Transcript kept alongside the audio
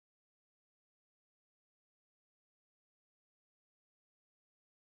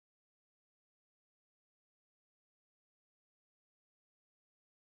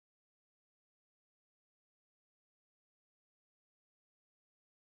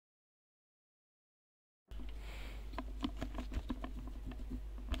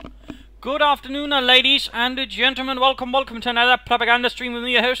Good afternoon, ladies and gentlemen. Welcome to another propaganda stream with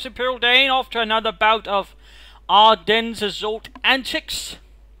me, your host, Imperial Dane, off to another bout of Ardennes assault antics.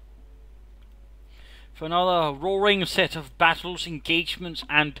 For another roaring set of battles, engagements,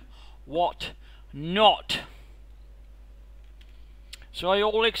 and what not. So are you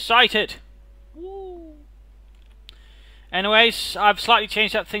all excited? Woo. Anyways, I've slightly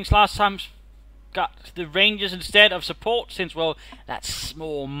changed up things last time. Got the Rangers instead of support, since, well, that's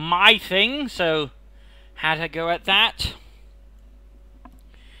more my thing, so had to go at that.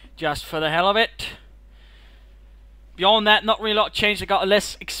 Just for the hell of it. Beyond that, not really a lot of change. I got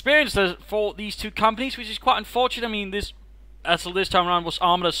less experience for these two companies, which is quite unfortunate. I mean, this vessel this time around was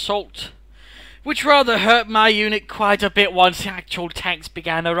armoured assault, which rather hurt my unit quite a bit once the actual tanks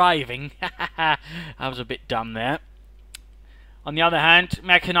began arriving. I was a bit dumb there. On the other hand,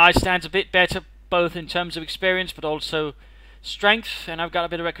 mechanized stands a bit better, both in terms of experience but also strength, and I've got a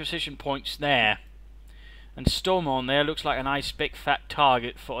bit of requisition points there. And Storm on there looks like a nice big fat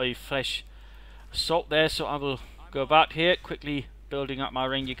target for a fresh assault there, so I will go about here, quickly building up my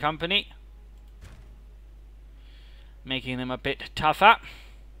Ranger company, making them a bit tougher,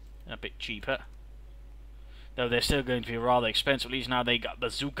 and a bit cheaper. Though they're still going to be rather expensive, at least now they got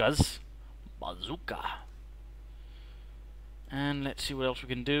bazookas. Bazooka. And let's see what else we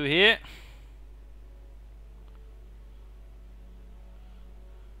can do here.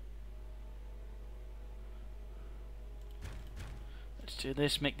 Let's do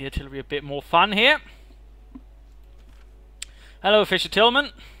this, make the artillery a bit more fun here. Hello, Fisher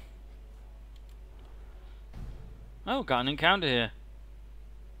Tillman. Oh, got an encounter here.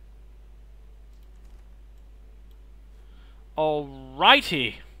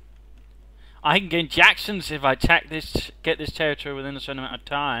 Alrighty. I can gain Jacksons if I attack this, get this territory within a certain amount of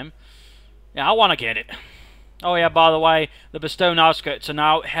time. Yeah, I want to get it. Oh yeah, by the way, the Bastogne outskirts are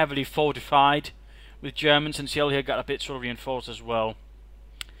now heavily fortified with Germans, and Ciel here got a bit sort of reinforced as well.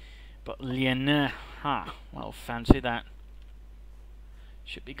 But Lienne, well, fancy that.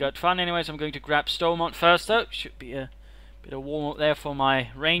 Should be good fun. Anyways, I'm going to grab Stormont first though. Should be a bit of warm up there for my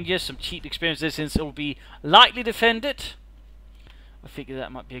Rangers. Some cheap experience this, since it will be lightly defended. I figure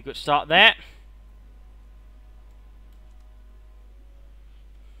that might be a good start there.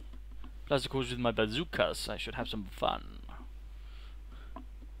 Plus, of course, with my bazookas, I should have some fun.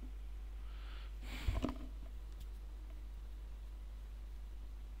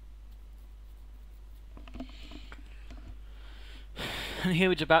 And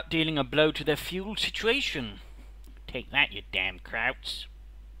here it's about dealing a blow to their fuel situation. Take that, you damn Krauts.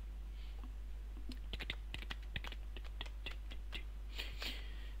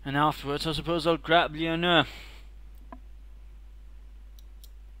 And afterwards, I suppose I'll grab Leonard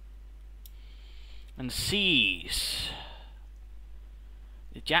and seize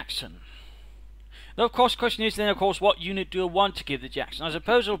the Jackson. Though, of course, the question is then, of course, what unit do I want to give the Jackson? I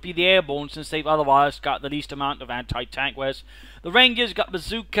suppose it'll be the airborne, since they've otherwise got the least amount of anti-tank, whereas the Rangers got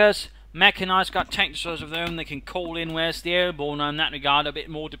bazookas, mechanized, got tank destroyers of their own they can call in, whereas the airborne are in that regard a bit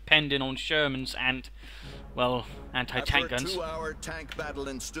more dependent on Shermans and, well, anti-tank guns. After a 2-hour tank battle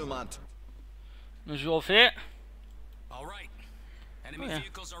in Stumont. There's your fear. All right. Enemy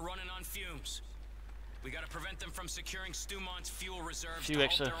vehicles are running on fumes. We gotta prevent them from securing Stumont's fuel reserves. A few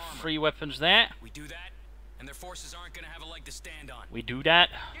extra free weapons there. We do that, and their forces aren't gonna have a leg to stand on. We do that.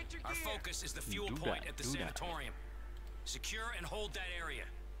 Our focus is the fuel point at the sanatorium. Secure and hold that area.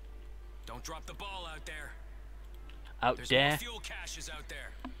 Don't drop the ball out there. There's more fuel caches out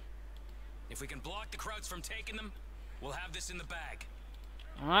there. If we can block the Krauts from taking them, we'll have this in the bag.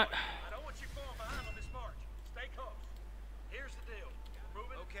 Alright. I don't want you falling behind on this march. Stay close. Here's the deal.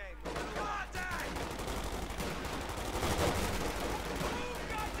 Moving. Okay, moving. Contact! Move,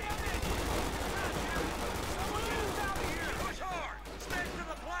 goddammit! Someone get us out of here! Push hard! Stay to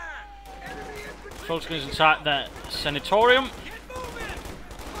the plan! Enemy infantry! Folks goes inside the sanatorium. Get moving!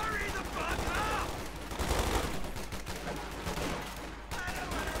 Hurry the fuck up!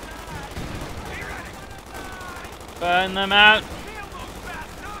 Be ready! Burn them out. Kill those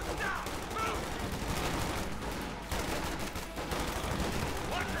bastards! Stop! Move!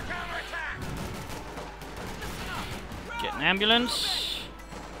 Watch your counterattack! Get an ambulance.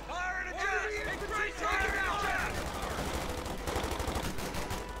 Fire and adjust! Increase target action!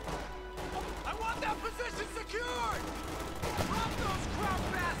 I want that position secured! Drop those crowd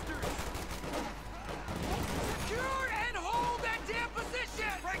bastards! Secured and hold that damn position!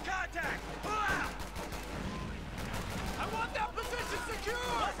 Break contact! Pull out! I want that position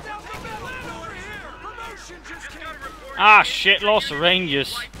secured! Let's down the middle! Over here! Promotion just came! Ah, shit, lost the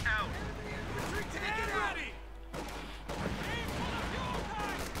Rangers. Infantry, take it ready!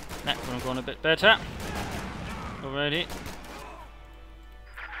 That one going a bit better. Already.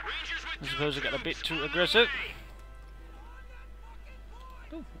 I suppose I got a bit too aggressive.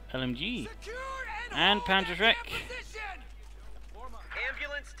 Ooh, LMG. And Panzerschreck.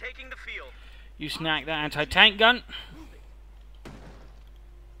 Ambulance taking the field. You snag that anti-tank gun.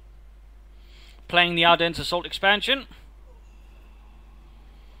 Playing the Ardennes Assault expansion.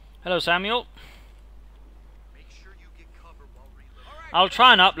 Hello, Samuel. I'll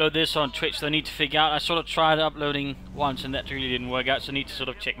try and upload this on Twitch, so I need to figure out. I sort of tried uploading once and that really didn't work out, so I need to sort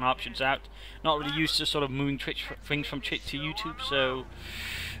of check my options out. Not really used to sort of moving Twitch things from Twitch to YouTube, so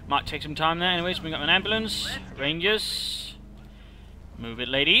might take some time there. Anyways, bring up an ambulance. Rangers. Move it,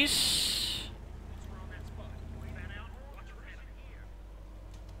 ladies.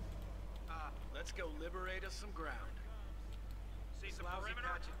 Let's go liberate us some ground. See some perimeter.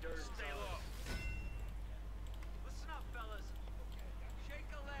 Stay low. Listen up, fellas. Shake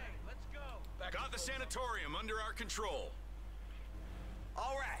a leg. Let's go. Got the sanatorium under our control.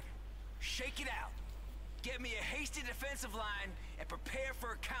 All right, shake it out. Get me a hasty defensive line and prepare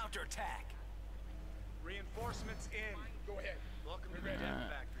for a counterattack. Reinforcements in. Go ahead. Welcome to Red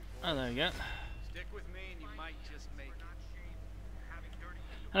Factory. Oh, there you go. Stick with me and you might just make it.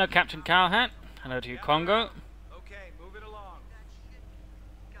 Hello, Captain Cowhat. Hello to you, Congo. Okay, move it along.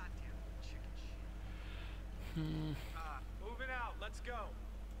 Moving out. Let's go.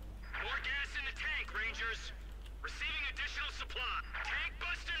 More gas in the tank, Rangers. Receiving additional supply. Tank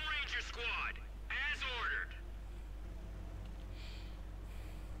busting Ranger Squad. As ordered.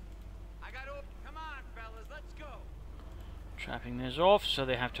 I got to. Come on, fellas. Let's go. Trapping this off, so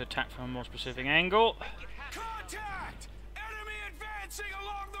they have to attack from a more specific angle. Contact! Enemy advancing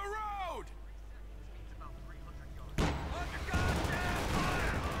along the road!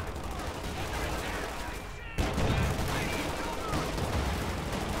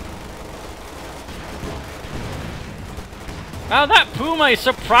 Wow, that Puma is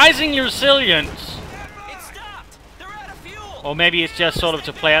surprisingly resilient. It stopped. They're out of fuel. Or maybe it's just sort of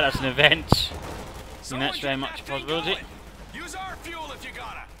to play out as an event. I mean, that's very much a possibility. Use our fuel if you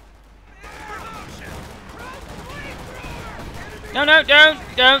gotta. No, no,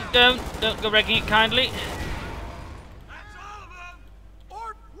 don't go wrecking it kindly. That's all of them.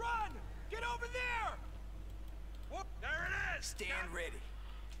 Or run. Get over there. Whoop, there it is. Stand ready.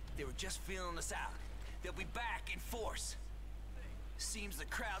 They were just feeling us out. They'll be back in force. Seems the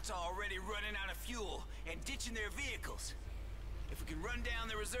crowd's already running out of fuel and ditching their vehicles. If we can run down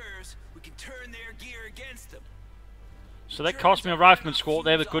their reserves, we can turn their gear against them. So that cost me a rifleman squad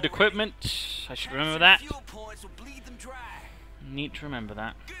there with good equipment. I should remember that. Fuel points will bleed them dry. Need to remember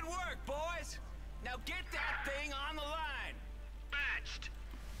that. Good work, boys. Now get that thing on the line. Matched.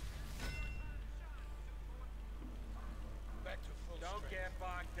 Back to full Don't get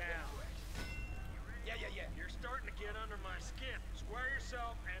bogged down. Yeah. You're starting to get under my skin. Square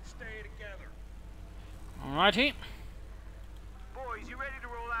yourself and stay together. Alrighty. Boys, you ready to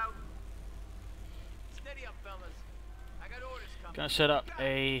roll out? Steady up, fellas. I got orders coming. Gonna set up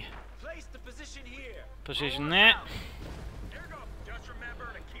a Place the position here. position there. Here go. Just remember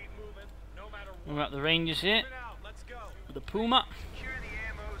to keep moving, no matter what. We've got the Rangers here Moving out. Let's go. with the Puma. Secure the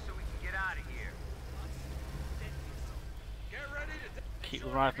ammo so we can get out of here. Get ready to Keep the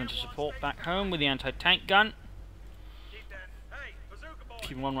rifleman to support back home with the anti-tank gun. keep that. Hey, bazooka boy.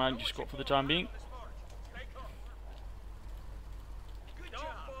 Keep one Ranger squad for the time being. Stay calm. Good job.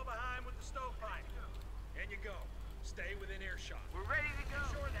 Don't fall behind with the stovepipe. In you go. Stay within earshot. We're ready to go.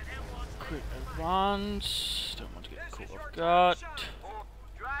 Sure that M1's Quick advance. Don't want to get caught off guard.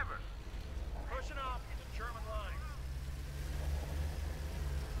 Driver. Pushing off into German lines.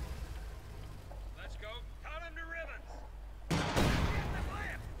 Let's go. Cut him to ribbons.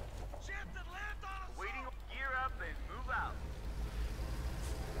 Shift and left on a waiting. Gear up and move out.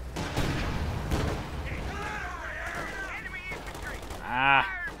 Enemy infantry. Ah,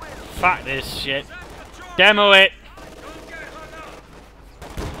 fuck this shit. Demo it. Don't get hung up.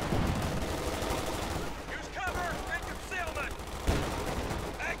 Use cover and concealment.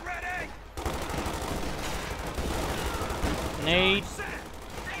 Egg ready. Need. Set.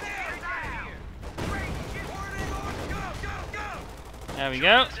 Go. There we go.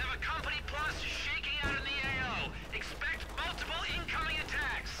 Have a company plus shaking out in the AO. Expect multiple incoming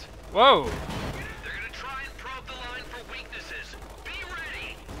attacks. Whoa. They're gonna try and probe the line for weaknesses. Be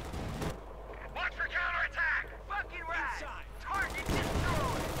ready. Watch for counterattack. Fucking right. Target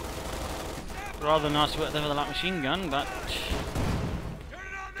destroyed. Rather nice work there with the light machine gun, but Turn it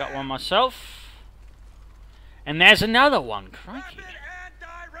on got there. one myself. And there's another one. Crikey. Rapid and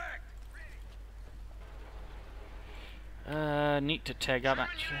direct. Need to tag up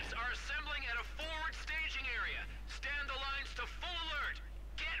actually. Units are assembling at a forward staging area. Stand the lines to full alert.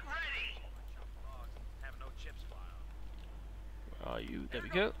 Get ready. Where are you? There we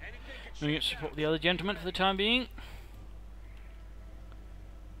go. We get support the other gentleman for the time being.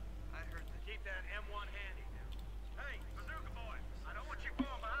 Keep that M1 handy. Hey, bazooka boy, I don't want you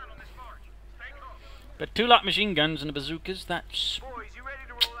falling behind on this march. Stay close. But 2 light machine guns and the bazookas, that's Boys, you ready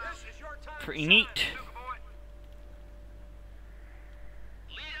to roll out? This is your time. pretty neat. Bazooka boy.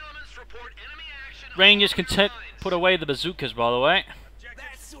 Lead elements report enemy action. Rangers can along your lines. put away the bazookas, by the way.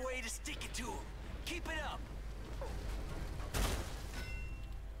 That's the way to stick it to 'em. Keep it up.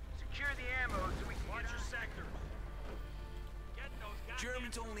 Secure the ammo so we can watch your sector. Get those guys.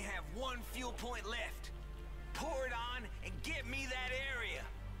 Germans only have 1 fuel point left. Pour it on and get me that area.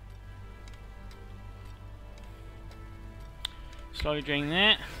 Slowly draining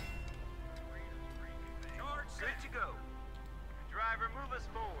that. Charge set to go. Driver, move us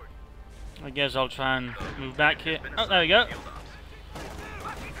forward. I guess I'll try and move back here. Oh, there we go. Push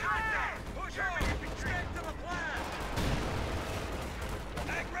on. Stick to the plan.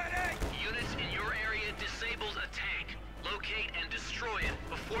 Tank ready. Units in your area disables a tank. Locate and destroy it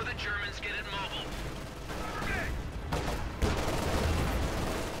before the Germans get it mobile.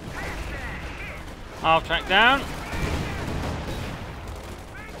 I'll track down.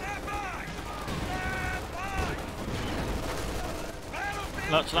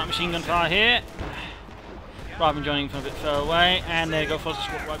 Lots of that machine gun fire here. Rather than joining from a bit further away. And there you go, first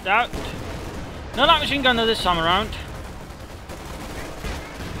squad wiped out. No light machine gun this time around.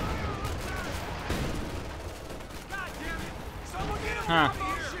 Huh.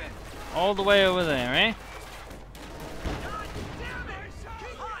 All the way over there, eh?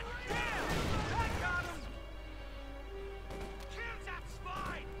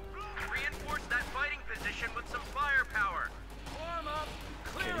 Reinforce that fighting position with some firepower. Form up.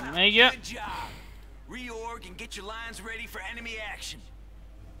 Clear out. There you go. Good job. Reorg and get your lines ready for enemy action.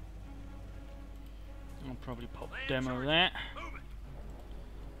 I'll probably pop demo that. Move it.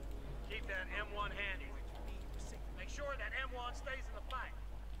 Keep that M1 handy. Make sure that M1 stays in the fight.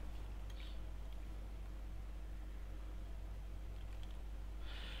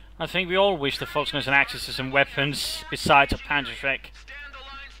 I think we all wish the folks had access to some weapons besides a Panzerschreck. Stand the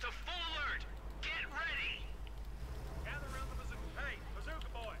lines to full alert. Get ready. Gather around the bazooka. Hey, bazooka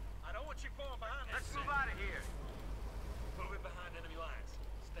boy, I don't want you falling behind. Let's move out of here. Move it behind enemy lines.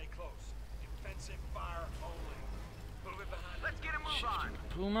 Stay close. Defensive fire only. Move it behind. Let's get a move on.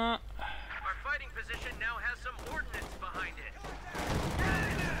 Puma. Our fighting position now has some ordnance behind it.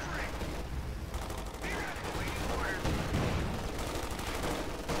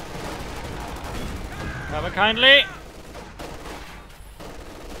 Cover kindly.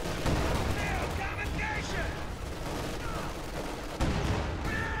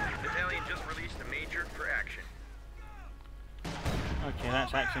 Battalion just released a major for action. Okay,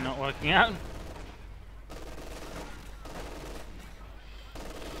 that's actually not working out.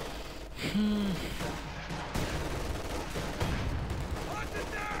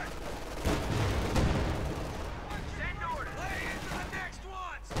 Send orders. Lay into the next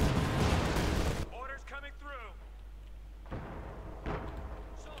ones. Orders coming through.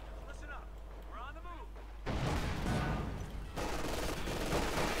 Soldiers, listen up. We're on the move.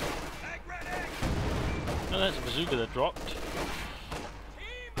 Tank ready. Oh, that's a bazooka that dropped.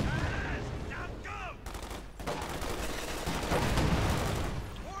 Team has. Now go.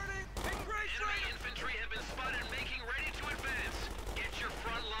 Warning. Increase Enemy rate. infantry have been spotted making ready to advance. Get your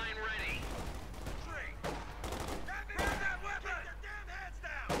front line ready. Grab that weapon. Get your damn hands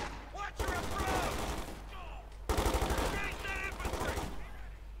down. Watch your approach. Engage that infantry.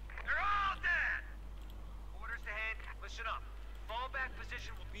 They're all dead. Orders to head. Listen up. Fallback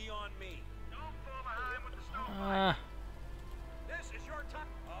position will be on me. Don't fall behind with the snow. This is your time.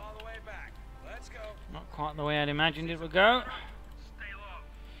 All the way back. Let's go. Not quite the way I'd imagined it would go. Stay low.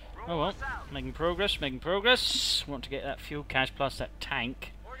 Oh well, making progress, making progress. Want to get that fuel cache plus that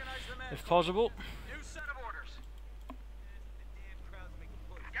tank, Organize the men. if possible. New set of orders.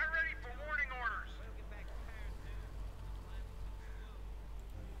 Get ready for warning orders.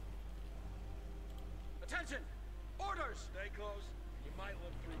 Attention! Orders! Stay close. You might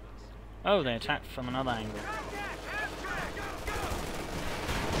live through this. Oh, they attacked from another angle.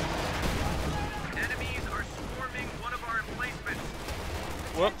 Enemies are swarming one of our emplacements.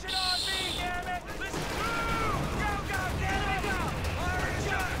 Whoops.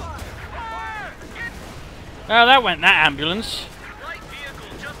 Oh, that went that ambulance. Light vehicle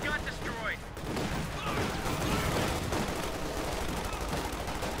just got destroyed.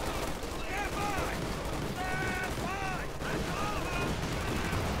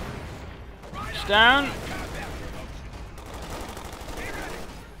 Tanks down.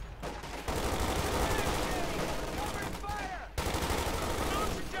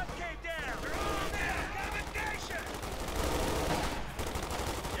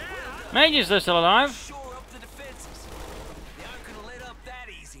 Majors, they're still alive. Shore up the defenses. They aren't gonna let up that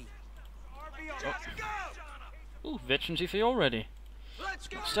easy. Ooh, veterancy fee already.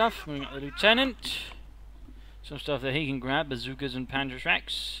 Good stuff. We got the lieutenant. Some stuff that he can grab, bazookas and panzer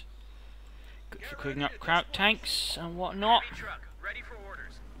tracks. Good for cooking up kraut tanks and whatnot. Ready for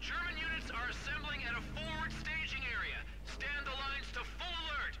orders. German units are assembling at a forward staging area. Stand the lines to full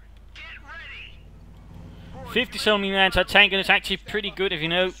alert. Get ready. 50mm anti-tank, and it's actually pretty good if you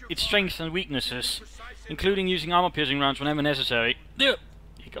know its strengths and weaknesses, including using armor-piercing rounds whenever necessary.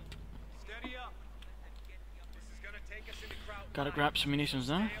 Hiccup. Gotta grab some munitions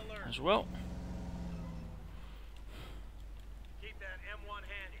now, as well. Keep that M1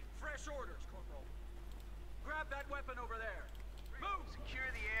 handy. Fresh orders, Corporal. Grab that weapon over there. Move! Secure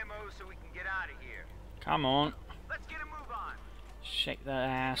the ammo so we can get out of here. Come on. Let's get a move on. Shake that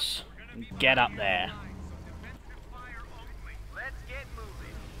ass and get up there. Let's get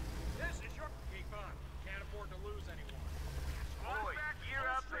moving. This is your keep on. Can't afford to lose anyone. Boys, gear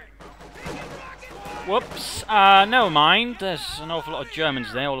up and Whoops. Never mind. There's an awful lot of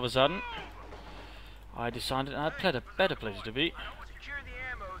Germans there all of a sudden. I decided I had a better place to be. secure the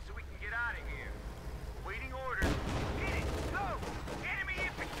ammo so we can get out of here. Waiting orders. Get it. Go. Enemy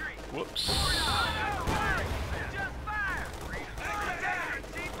infantry. Whoops. Just fire.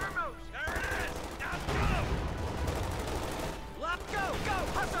 Team promotion. There it is. Now go. Let's go. Go.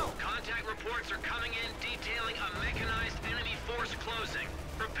 Hustle. Contact reports are coming in detailing a mechanized enemy force closing.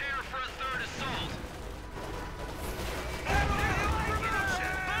 Prepare for a third assault.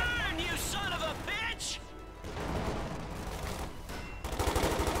 Burn, you son of a bitch!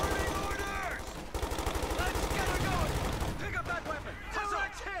 Orders. Let's get her going. Pick up that weapon.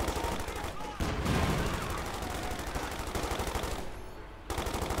 Let's hit.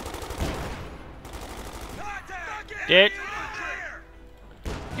 Dead.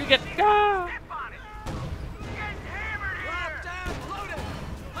 You get. Ah!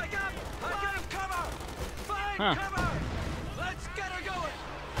 Huh. Let's get her going.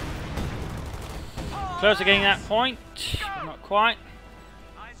 Close to getting that point, but not quite.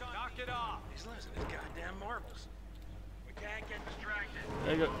 Knock it off. He's losing his goddamn marbles. We can't get distracted.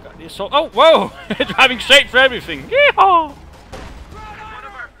 There you go. Got the assault. Oh, whoa! Driving straight for everything. Yeehaw! One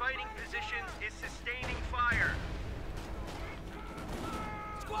of our fighting positions is sustaining fire.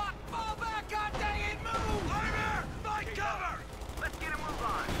 Squad, fall back, god dang it, move! Armor! Find cover! Let's get a move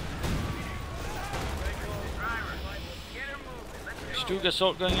on. Driver, get her moving. Let's go. Stuka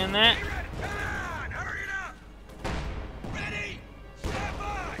assault going in there. Come on, hurry it up! Ready! Stand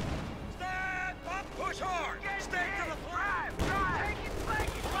by! Stand up! Push hard! Stay to the front! Take it, flank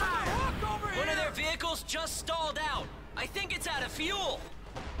it! Walk over One of their vehicles just stalled out. I think it's out of fuel.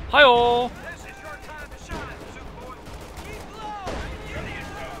 Hi-oh! This is your time to shine, Zoom boy. Keep low! Ready to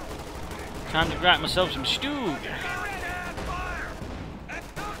go! Time to grab myself some stew. Stand fire! And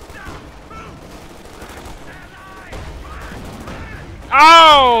don't stop! Move!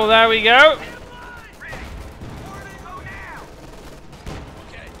 Oh, there we go. Ready! Warning, go now!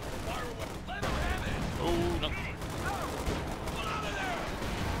 Okay, fire away. Let him have it! Oh, no.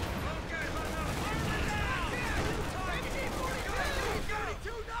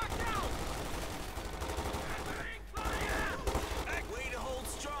 Way to hold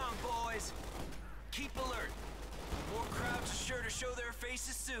strong, boys. Keep alert. More crowds are sure to show their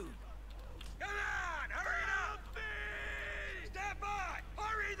faces soon. Come on, hurry up! Stand by!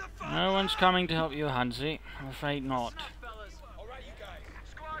 Hurry the fuck! No one's coming to help you, Hansi. I'm afraid not. fellas. All right, you guys.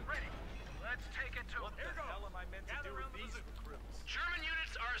 Squad ready. Let's take it to. What the hell am I meant to do with these recruits? German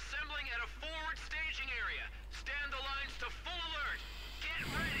units are assembling at a forward staging area. Stand the lines to full alert. Get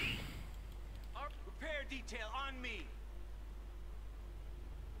ready. Our repair detail on me.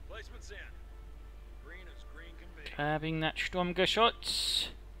 Placement's in. Green as green can be. Grabbing that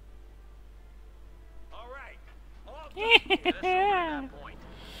Sturmgeschütz. All right. All Let's over to that point.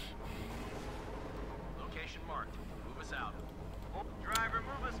 Location marked. Move us out. Driver,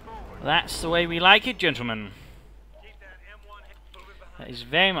 move us forward. That's the way we like it, gentlemen. Keep that M1 moving behind. That is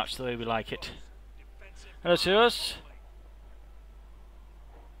very much the way we like it. Hello to us.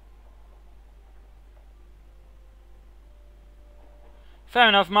 Fair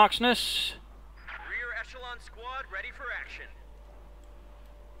enough, Marksness. Rear echelon squad ready for action.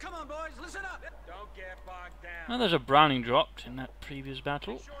 Come on, boys, listen up. Don't get bogged down. Oh, there's a Browning dropped in that previous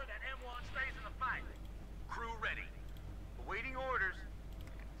battle. Make sure that M1 stays in the fight. Crew ready. Awaiting orders.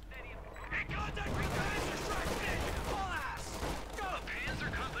 Steady. Contact with Panzer strike stick! All ass! Go! The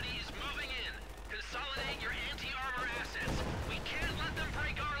Panzer Company is moving in. Consolidate your anti-armor assets. We can't let them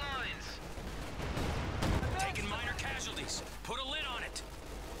break our lines. Taking minor casualties. Put a lid on it.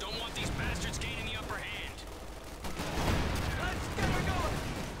 Don't want these bastards gaining the upper hand. Let's get her going!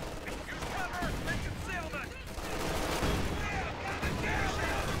 Use cover and concealment!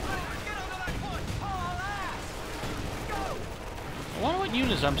 Get over that point! All ass! Go! I wonder what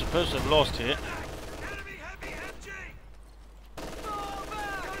units I'm supposed to have lost here. Enemy heavy MG! Fall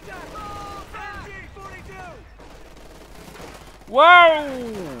back! Contact! Fall back! MG 42!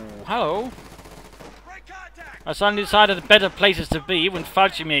 Whoa! Hello. Break contact! I suddenly decided the better places to be when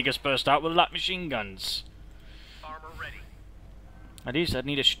Fallschirmjägers burst out with light machine guns. Armor ready. At least I'd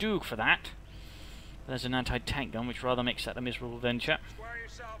need a Stug for that. There's an anti-tank gun, which rather makes that a miserable venture. Square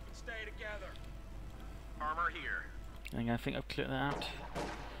yourself and stay together. Armor here. I think I've cleared that out.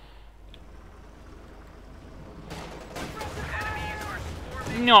 Enemies are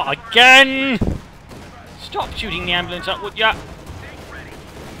swarming. Not again! Stop shooting the ambulance up, would ya? Tank ready.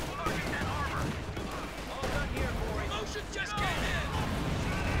 Target that armor. All done here, boys. Motion just came in.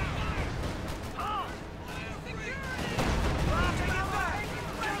 Oh! Security! Take it back!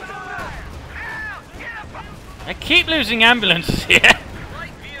 Take it back! Now, get up! I keep losing ambulances here.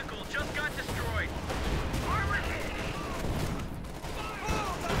 Light vehicle just got destroyed. Armor hit.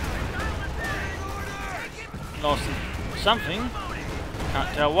 Lost something.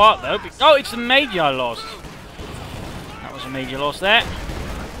 Can't tell what though. Oh, it's the major I lost. That was a major loss there.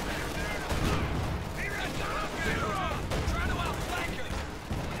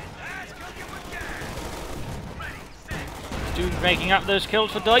 Dude making up those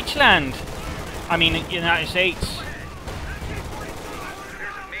kills for Deutschland. I mean, United States. There's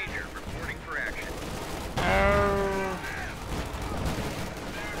a major reporting for action. Oh.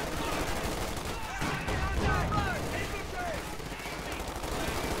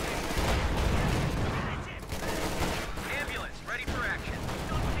 Ambulance ready for action.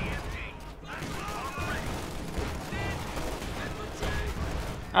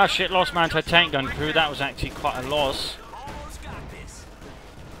 Ah shit, lost my anti-tank gun crew. That was actually quite a loss. Almost got this.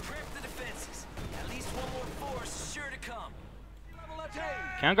 Prep the defenses. At least one more force is sure to come.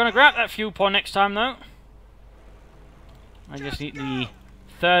 Okay, I'm gonna grab that fuel pod next time though. I just need the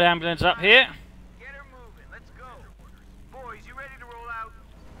third ambulance up here. Get her moving. Let's go. Boys, you ready to roll out?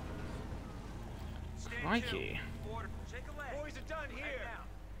 Crikey. Boys are done here.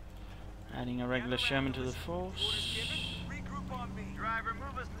 Adding a regular Sherman to the force. Regroup on me. Driver,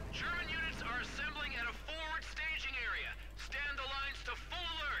 move us. German units are assembling at a forward staging area. Stand the lines to full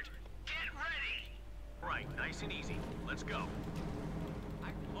alert. Get ready. Right, nice and easy. Let's go.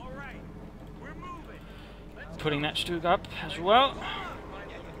 All right. We're moving. Putting that Stug up as well.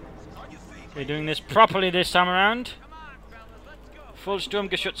 We're doing this properly this time around. Come on, fellas. Let's go. Full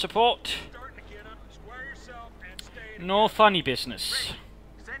Sturmgeschütz support. Starting to get up. Square yourself and stay. No funny business.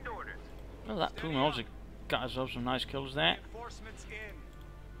 Send orders. Oh, that Puma also got herself some nice kills there. Reinforcements in.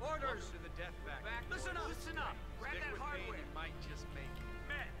 Orders to the death back. Listen up. Listen up. Grab that hardware. You might just make it.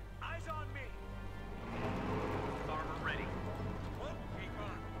 Men, eyes on me. Armor ready. Well, keep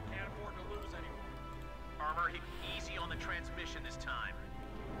on. Can't afford to lose anyone. Armor easy on the transmission this time.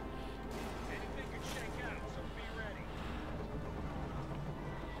 Anything could shake out, so be ready.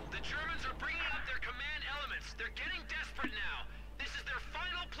 The Germans are bringing up their command elements. They're getting desperate now. This is their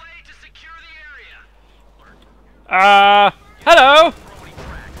final play to secure the area. Hello. Throwing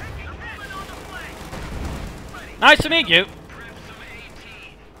track. They're moving on the flank. Ready. Nice to meet you. Prep some AT.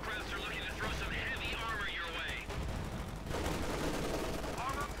 Krauts are looking to throw some heavy armor your way.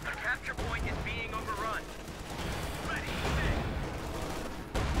 Armor, the capture point is being overrun. Ready, set.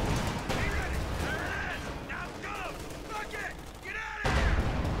 Be ready. There it is. Now go. Fuck it. Get out of here.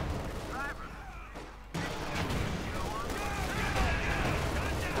 Driver.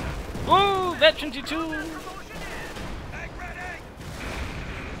 Woo, Vet 22. Egg ready.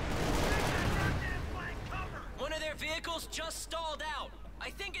 One of their vehicles just stalled out. I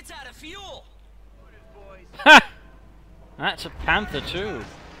think it's out of fuel. Ha! That's a Panther too.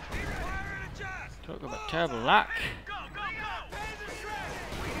 Fire and adjust. Talk about terrible luck. Go, go, go. Panzer's ready.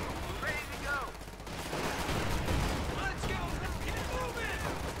 Ready to go. Let's go. Let's get moving.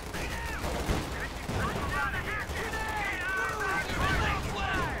 Stay down. Out of here.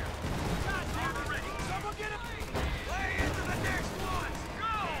 Someone get him. Lay into the next one.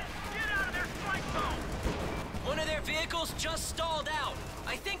 Go. Get out of their strike zone. One of their vehicles just stalled out.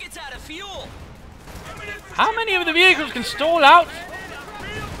 I think it's out of fuel. How many of the vehicles can stall out?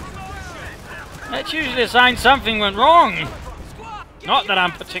 That's usually a sign something went wrong. Not that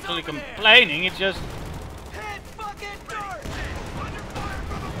I'm particularly complaining, it's just... Hit fucking dirt! Under fire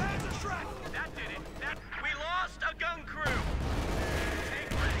from a Panzerschreck! That did it. We lost a gun crew.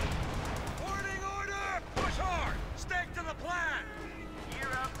 Take ready. Warning order! Push hard! Stick to the plan! Gear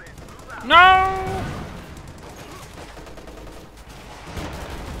up and move out. No!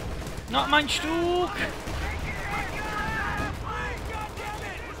 Not mein Stug!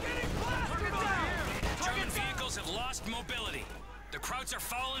 German vehicles have lost mobility. The Krauts are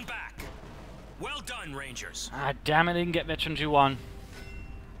falling back. Well done, Rangers. Ah, damn it, I didn't get Veteran 2-1.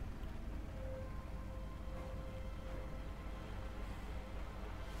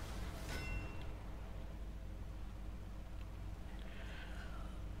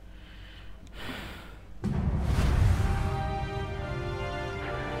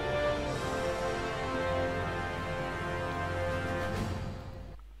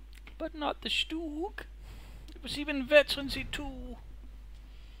 But not the Stug. It was even Veteran Z2.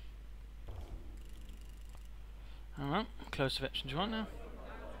 Alright, close to Veteran 2-1 now.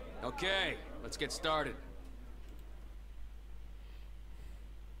 Okay, let's get started.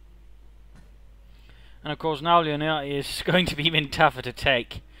 And of course now Leonard is going to be even tougher to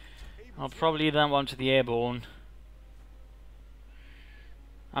take. I'll probably leave that one to the airborne.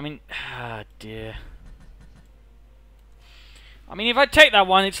 I mean, ah dear. I mean, if I take that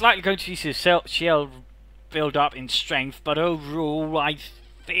one, it's likely going to use his shell build up in strength, but overall, I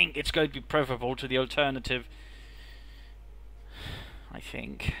think it's going to be preferable to the alternative. I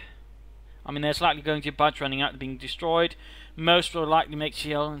think. I mean, there's likely going to be buds running out and being destroyed. Most will likely make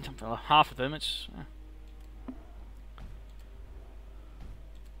shell, and half of them, it's...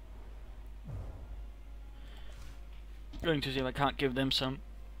 Going to see if I can't give them some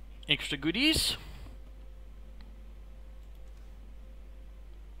extra goodies.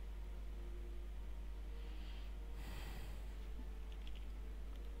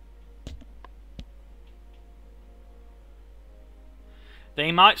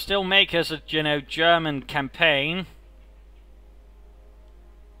 They might still make us a, you know, German campaign.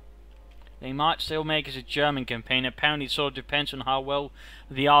 They might still make us a German campaign. Apparently it sort of depends on how well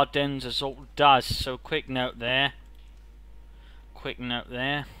the Ardennes assault does. So quick note there. Quick note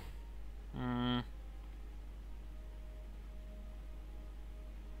there. There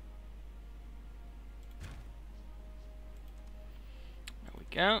we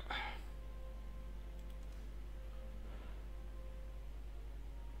go.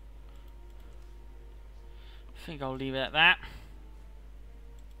 I think I'll leave it at that.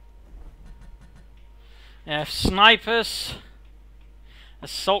 Snipers,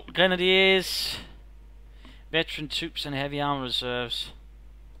 assault grenadiers, veteran troops and heavy armor reserves.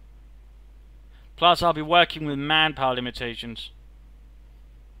 Plus I'll be working with manpower limitations.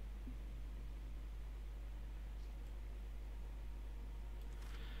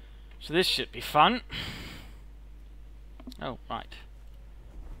 So this should be fun. Oh, right.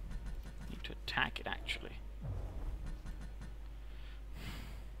 Need to attack it actually.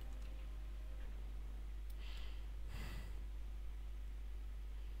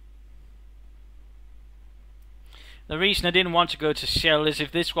 The reason I didn't want to go to shell is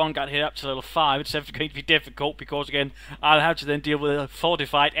if this one got hit up to level 5, it's going to be difficult because again, I'll have to then deal with a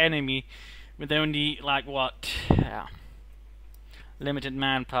fortified enemy with only, like, what? Yeah. Limited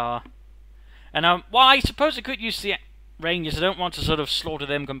manpower. And, well, I suppose I could use the Rangers. I don't want to sort of slaughter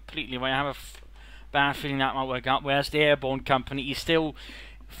them completely, but I have a bad feeling that might work out, whereas the Airborne Company is still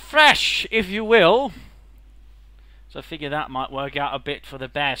fresh, if you will. So I figure that might work out a bit for the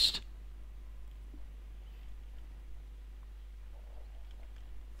best.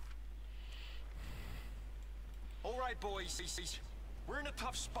 Boys, we're in a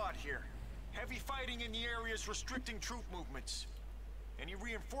tough spot here. Heavy fighting in the area is restricting troop movements. Any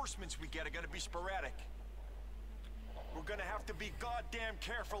reinforcements we get are gonna be sporadic. We're gonna have to be goddamn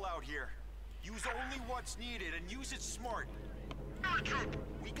careful out here. Use only what's needed and use it smart.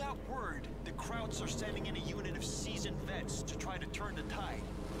 We got word the Krauts are sending in a unit of seasoned vets to try to turn the tide.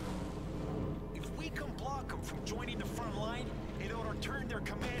 If we can block them from joining the front line, it ought to turn their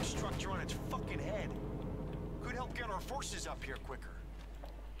command structure on its fucking head. Could help get our forces up here quicker.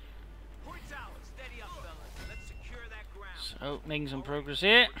 Points out. Steady up, fellas. Let's secure that ground. So, making some progress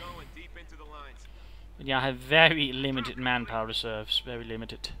here. We're going deep into the lines. But yeah, I have very limited manpower reserves. Very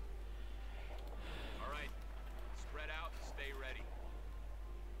limited. All right. Spread out. Stay ready.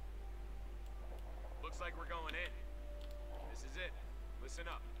 Looks like we're going in. This is it. Listen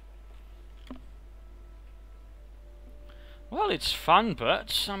up. Well, it's fun,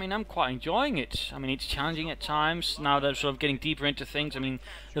 but I mean, I'm quite enjoying it. I mean, it's challenging at times. Now they're sort of getting deeper into things. I mean,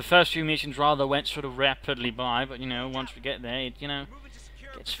 the first few missions rather went sort of rapidly by, but you know, once we get there, it, you know,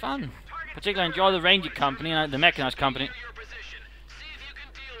 it's fun. Particularly enjoy the Ranger Company and the Mechanized Company.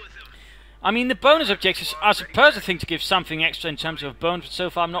 I mean, the bonus objectives are supposed to think to give something extra in terms of bonus, but so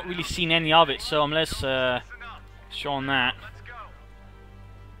far I've not really seen any of it, so I'm less sure on that.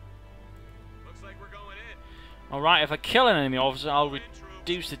 Alright, if I kill an enemy officer, I'll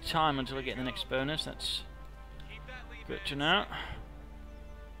reduce the time until I get the next bonus. That's good to know.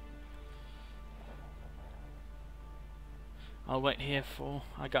 I'll wait here for...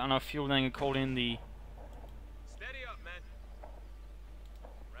 I got enough fuel, then I can call in the... Steady up, men.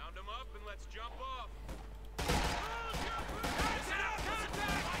 Round them up and let's jump off.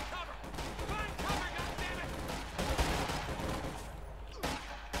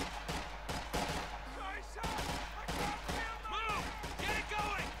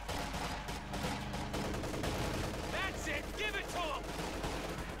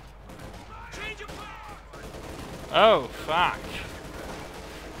 Oh, fuck.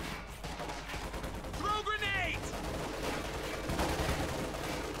 Throw grenades!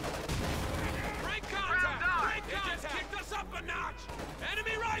 Break contact! Break contact! Kicked us up a notch!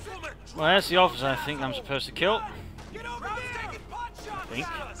 Enemy rifleman! Well, that's the officer I think I'm supposed to kill. Get over there! Taking pot shots! Think.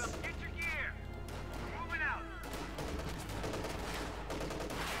 Get your gear. We're moving out.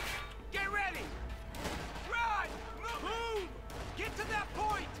 Get ready! Run! Move! Get to that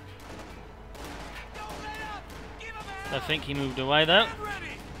point! Don't let up! Give him a I think he moved away though. Get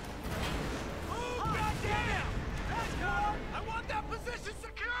ready! Move! Goddamn! Let's go! I want that position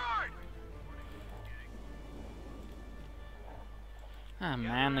secured! Ah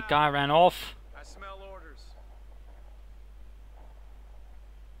man, the guy ran off. I smell orders.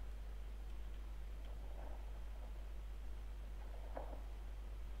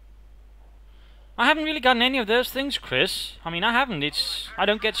 I haven't really gotten any of those things, Chris. I mean, I haven't. I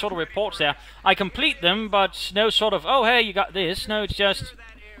don't get sort of reports there. I complete them, but no sort of, oh, hey, you got this. No, it's just,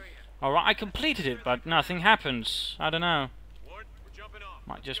 alright, I completed it, but nothing happens. I don't know. Ward, we're jumping off.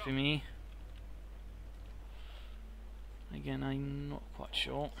 Might just be me. Again, I'm not quite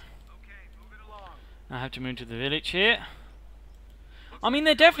sure. Okay, move it along. I have to move to the village here. I mean,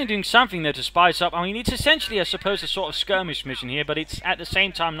 they're definitely doing something there to spice up. I mean, it's essentially, I suppose, a sort of skirmish mission here, but it's at the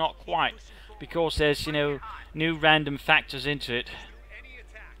same time not quite. Because there's, you know, new random factors into it.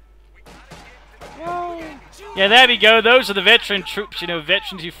 Yeah, there we go. Those are the veteran troops, you know,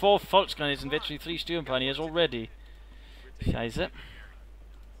 veterans who 4 Volksgunners and veteran 3 Sturm Pioneers already. Scheiße.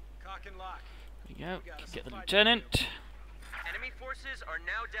 Cock and lock. There we go. Get the lieutenant. Enemy forces are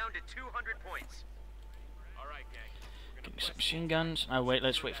now down to 200 points. All right, gang. Getting some machine guns. Oh, wait,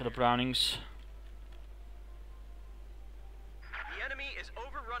 let's wait for the Brownings. The enemy is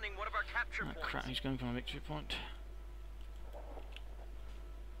overrunning one of our capture Oh, points. crap, he's going from a victory point.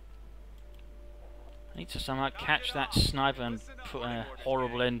 I need to somehow catch that sniper and put a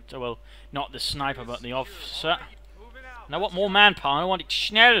horrible end to, well, not the sniper, but the officer. Moving out. Now, what more manpower? I want it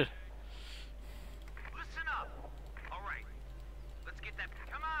schnell. Listen up. All right. Let's get that.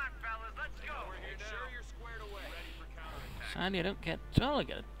 Come on, fellas. Let's go. Make sure you're squared away. Ready for counterattack. Sadly, I don't get... Well, I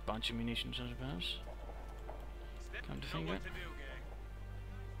get a bunch of munitions, I suppose. Come to think of it. What to do, gang.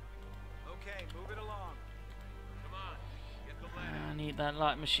 Okay, move it along. Come on. Get the lead. I need that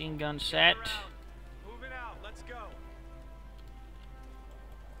light machine gun set. Moving out. Let's go.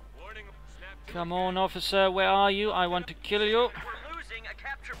 Warning. Snap to Come on, officer, where are you? I want to kill you. We're losing a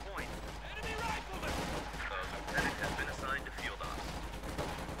capture point. enemy rifleman. Lieutenant has been assigned to field ops.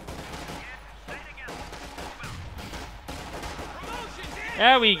 Stay together. Promotions in.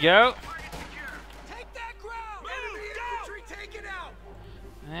 There we go. Target secure. Take that ground. Enemy infantry taken out.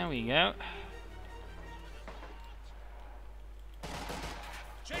 There we go.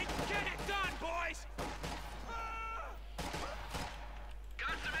 Jake, get it done, boys.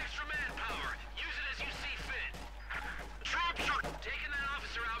 Got some extra manpower. Use it as you see fit. Troops are taking that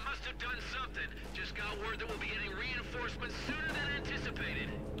officer out. Must have done something. Just got word that we'll be getting reinforcements sooner than anticipated.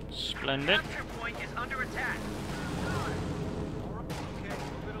 Splendid. Capture point is under attack. Okay,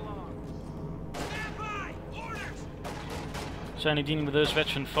 move it along. Stand by. Orders. Certainly dealing with those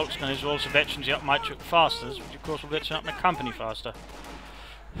veteran Volksgunners are also veterans who up my troop faster, which of course will veteran up my company faster.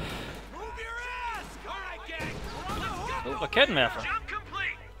 Move your ass. All right, gang. We're on the hook. Oh, a Kettenwerfer. Jump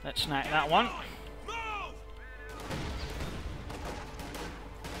complete. Let's snag that one. Move. All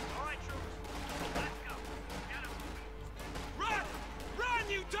right, troops. Let's go. Get 'em. Run! Run,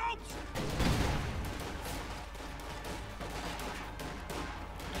 you dopes!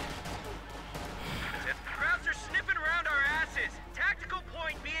 Crowds are sniffing around our asses.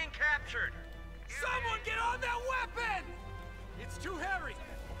 Harry!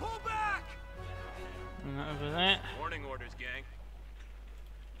 Pull back! And that over there. Warning orders, gang.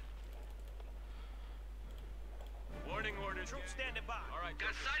 Warning orders. Troops standing by. All right.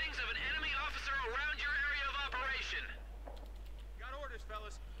 Got sightings of an enemy officer around your area of operation. Got orders,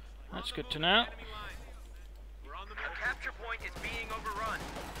 fellas. That's good to know. We're on the A capture point is being overrun.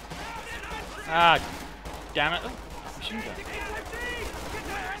 Ah, damn it. Oh, machine gun.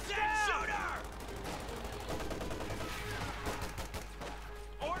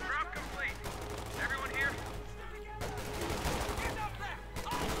 Order drop complete. Everyone here?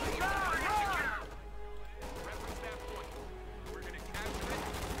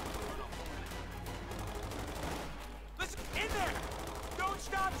 Listen, in there! Don't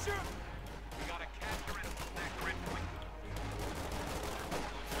stop shooting! We gotta capture and hold that grid point.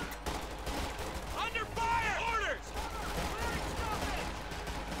 Under fire! Orders!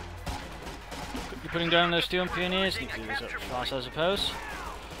 You're putting down those steel pioneers. Need to do this up fast, I suppose.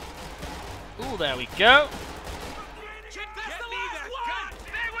 Ooh, there we go. Get me that gun!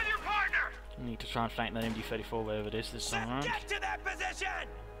 Stay with your partner! Need to try and flank that MD-34 wherever it is this time around. Get to that position!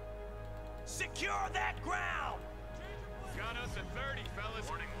 Secure that ground! Got us at 30, fellas.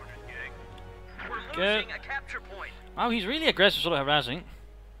 Warning orders, gang. We're Go. losing a capture point. Oh, he's really aggressive, sort of harassing.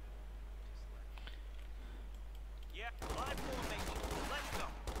 Yeah, live formation. Let's go.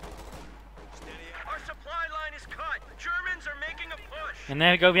 Steady out. Our supply line is cut. Germans are making a push. And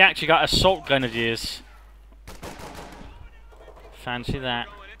there we go, we actually got assault grenadiers. Fancy that.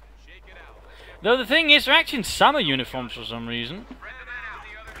 Shake it out. Though the thing is, they're actually in summer uniforms for some reason. Spread them out.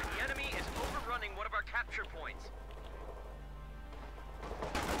 The enemy is overrunning one of our capture points.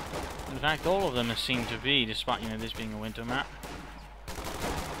 In fact, all of them seem to be, despite, you know, this being a winter map.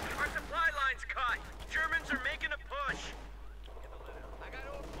 Our supply line's cut. Germans are making a push. I got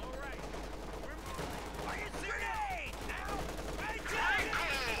all right. Are you serious? Now? Hey,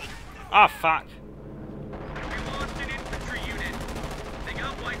 Ah, fuck. We lost an infantry unit. They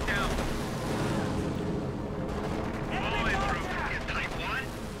got wiped out. Type 1.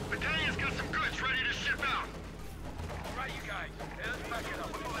 Battalion's got some goods ready to ship out. All right, you guys. Let's back it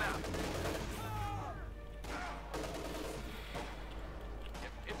up. Move it out.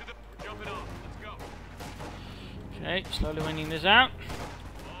 Into the... We're jumping off. Let's go. Okay, slowly winding this out.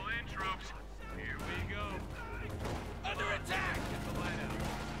 All in, troops. Here we go. Under attack! Get the light out.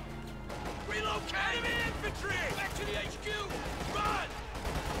 Relocate! Enemy infantry! Back to the HQ! Run!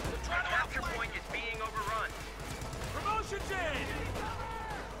 Our capture point is being overrun. Promotions in!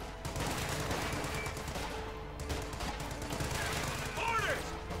 Orders!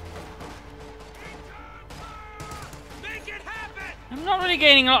 Make it happen! I'm not really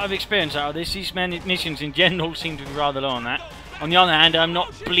gaining a lot of experience out of this. These missions in general seem to be rather low on that. On the other hand, I'm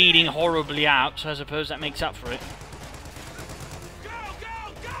not bleeding horribly out, so I suppose that makes up for it. Go,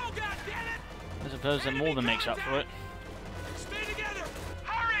 go, go, goddammit! I suppose that more than makes up for it. Stay together!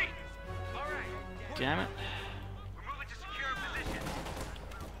 Hurry! All right. Damn it. We're moving to secure position.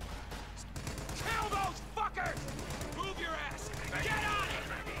 Kill those fuckers! Move your ass! Get on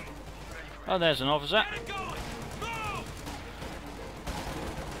it! Oh, there's an officer. Get it going! Move!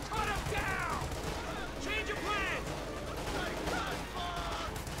 Cut him down! Change of plans!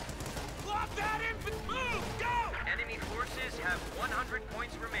 Block that infantry! Move! Go! Enemy forces have 100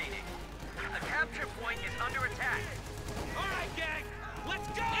 points remaining. A capture point is under attack. All right, gang! Let's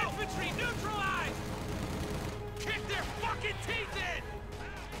go! Infantry neutralized! Kick their fucking teeth in!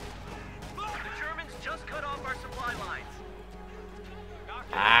 The Germans just cut off our supply lines.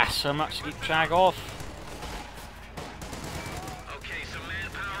 Ah, so much to keep track of. Okay, some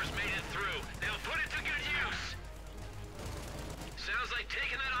manpower's made it through. Now put it to good use. Sounds like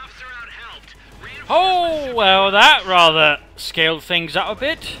taking that officer out helped. Oh, well, that rather scaled things up a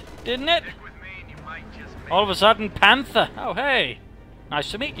bit, didn't it? Stick with me and you might just make All of a sudden, Panther. Oh, hey.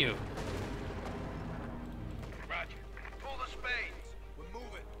 Nice to meet you. Roger. Pull the spades. We're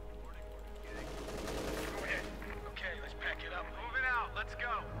moving. Go ahead. Okay, let's pack it up. Move it out. Let's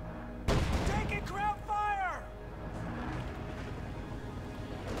go. Taking ground fire!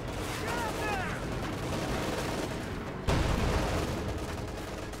 Get up there!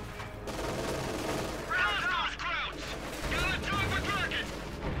 Rouse those crowds! Gotta do it for target!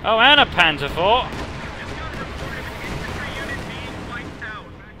 Oh, and a Panther 4. Just got a report of an infantry unit being wiped out.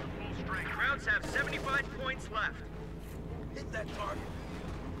 Back to full strength. Crowds have 75 points left. Hit that target.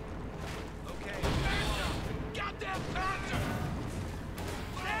 Okay. Goddamn Panther!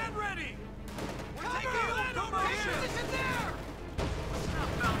 Stand ready! We're taking land over here! Position there! Listen up,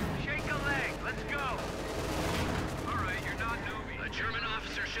 fellas. Shake a leg. Let's go. All right, you're not newbie. A German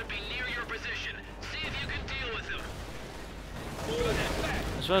officer should be near your position. See if you can deal with him. Move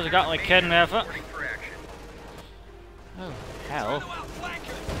I suppose I got like kid and effort. Oh, hell.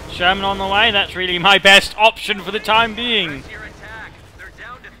 Sherman on the way, that's really my best option for the time being.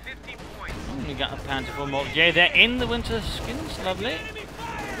 We got a Panzer IV Mark J. They're in the winter skins, lovely.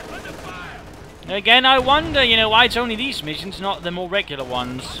 Again, I wonder, you know, why it's only these missions, not the more regular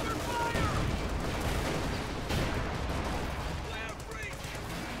ones.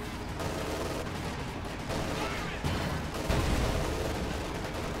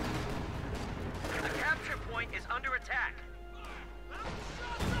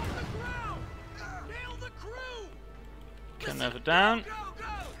 Can never down.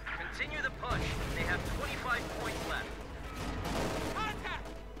 Continue the push. They have 25 points left. Contact!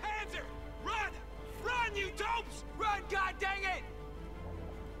 Panzer! Run! Run, you dopes! Run, god dang it!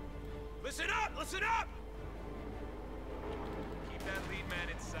 Listen up! Listen up! Keep that lead man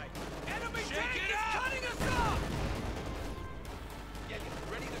in sight. Enemy tank is cutting us off! Yeah,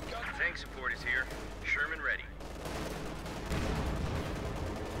 you ready to go? Tank support is here. Sherman ready.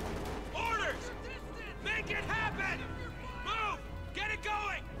 Orders! Make it happen! Move! Get it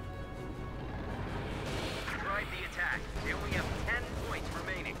going! Drive the attack. They only have 10 points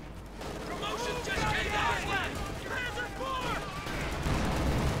remaining. Promotion just came out! Panzer IV!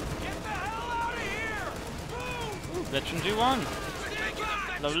 Get the hell out of here! Move! Ooh, veteran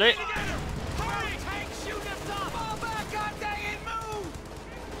 2-1. Lovely. Hurry! Tank, shoot us up! Fall back, god dang it! Move!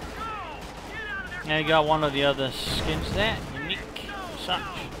 Now you got one of the other skins there. Unique. Such.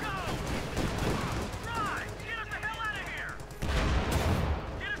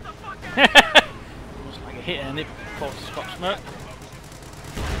 Looks like a hit and it causes Scott smoke.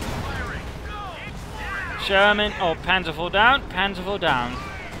 Sherman, oh, Panzer IV down, Panzer IV down.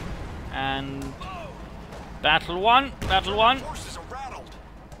 And Battle 1, Battle 1. Horses are rattled.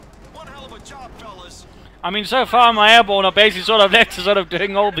 One hell of a job, fellas. I mean, so far my airborne are basically sort of left to sort of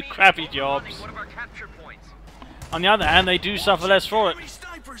doing all the crappy jobs. One of our capture points. On the other hand, they do suffer less for it. Enemy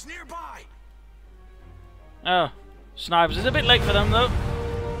snipers nearby! Oh, snipers. It's a bit late for them though.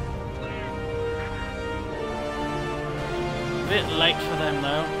 Bit late for them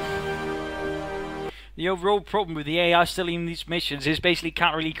though. The overall problem with the AI still in these missions is basically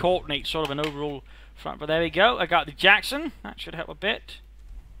can't really coordinate sort of an overall front. But there we go. I got the Jackson. That should help a bit.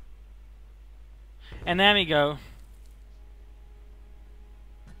 And there we go.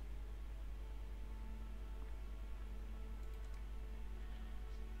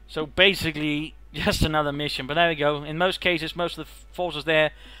 So basically just another mission. But there we go. In most cases, most of the forces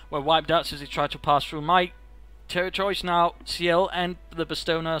there were wiped out as they tried to pass through my territories. Now CL and the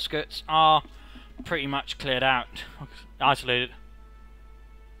Bastogne outskirts are pretty much cleared out, isolated.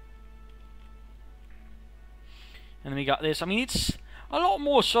 And then we got this. I mean, it's a lot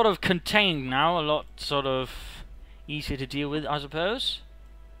more sort of contained now, a lot sort of easier to deal with, I suppose.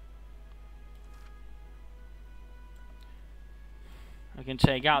 I can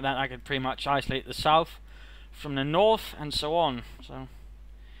take out that I can pretty much isolate the south from the north and so on. So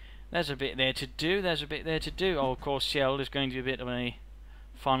there's a bit there to do, there's a bit there to do. Oh, of course, Ciel is going to be a bit of a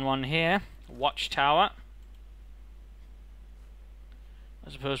fun one here. Watchtower. I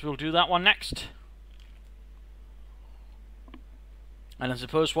suppose we'll do that one next. And I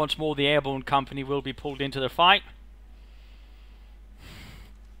suppose once more the airborne company will be pulled into the fight.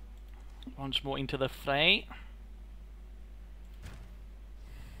 Once more into the fray.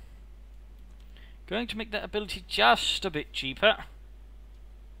 Going to make that ability just a bit cheaper.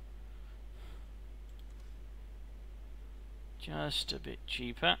 Just a bit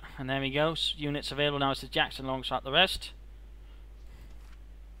cheaper. And there we go. Units available now is the Jackson alongside the rest.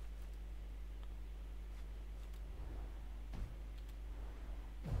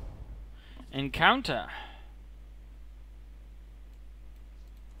 Encounter.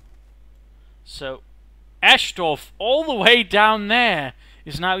 So, Ashdorf, all the way down there,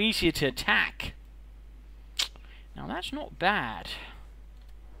 is now easier to attack. Now that's not bad.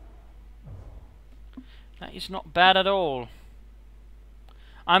 That is not bad at all.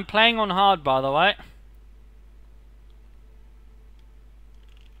 I'm playing on hard, by the way.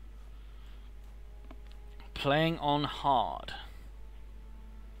 Playing on hard.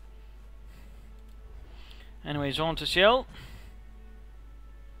 Anyways, on to Ciel.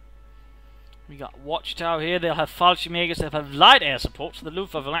 We got Watchtower here. They'll have Fallschirmjägers. They'll have light air support, so the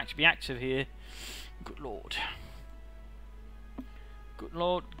Luftwaffe will actually be active here. Good lord. Good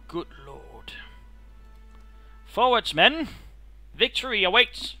lord. Good lord. Forwards, men. Victory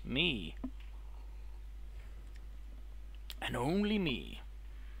awaits me. And only me.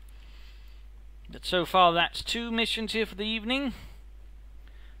 But so far, that's 2 missions here for the evening.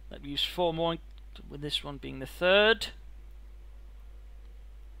 That leaves 4 more, with this one being the 3rd.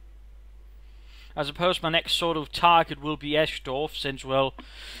 I suppose my next sort of target will be Eshdorf, since, well,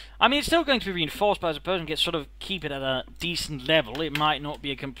 I mean, it's still going to be reinforced, but I suppose we can sort of keep it at a decent level. It might not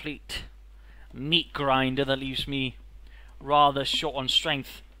be a complete meat grinder that leaves me rather short on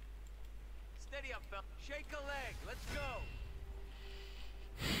strength. Steady up, fella. Shake a leg. Let's go.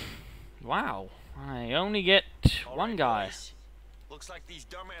 Wow, I only get one guy. Boys. Looks like these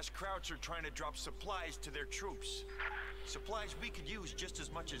dumbass Krauts are trying to drop supplies to their troops. Supplies we could use just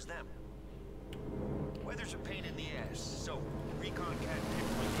as much as them. Weather's a pain in the ass, so recon can't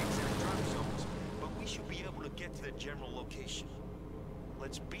pinpoint the exact drop zones, but we should be able to get to the general location.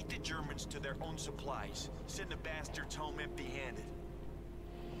 Let's beat the Germans to their own supplies. Send the bastards home empty-handed.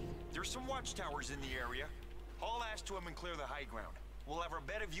 There's some watchtowers in the area. Haul ass to them and clear the high ground. We'll have a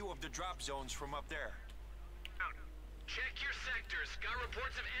better view of the drop zones from up there. Check your sectors. Got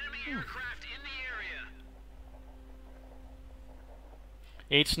reports of enemy aircraft in the area.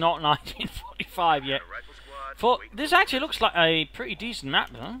 It's not 1945 yet. For this actually looks like a pretty decent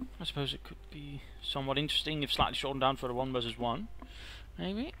map, though. I suppose it could be somewhat interesting if slightly shortened down for the 1 versus 1.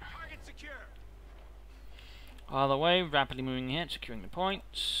 Maybe. Target secure. Either way, rapidly moving ahead, securing the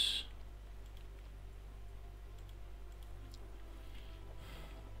points.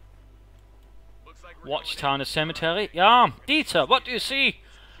 Watchtower in the cemetery. Yeah, Dieter, what do you see?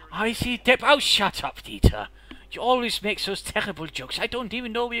 I see Depp. Oh, shut up, Dieter. You always make those terrible jokes. I don't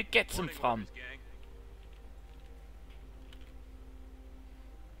even know where you get them from.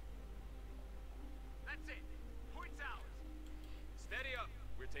 That's it. Points ours. Steady up.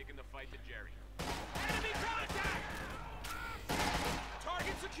 We're taking the fight to Jerry. Enemy contact!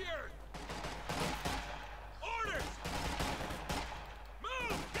 Target secured! Orders!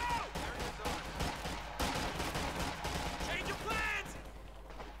 Move! Go! Change of plans!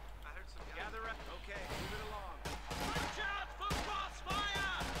 I heard some gather up. Okay, move it along. Watch out! Footballs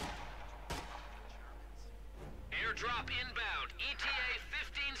fire! Airdrop inbound. ETA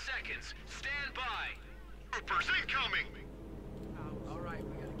 15 seconds. Stand by. Troopers incoming. All right,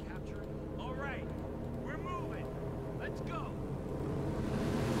 we gotta capture it. All right, we're moving. Let's go.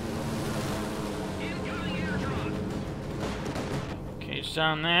 Incoming airdrop. Okay, it's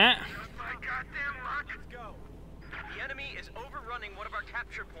down there. My goddamn luck. Let's go. The enemy is overrunning one of our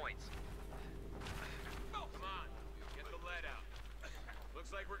capture points. Come on. Get the lead out.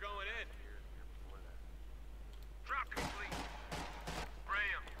 Looks like we're going in. Drop complete. Spray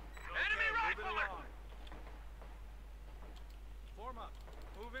him. Enemy rifleman! Form up.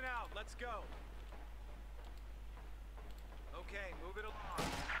 Moving out. Let's go. Okay, move it along.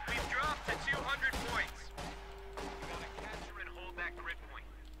 We've dropped to 200 points. We gotta capture and hold that grid point.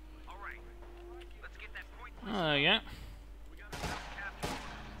 All right. Let's get that point. Oh, yeah. We gotta self-capture.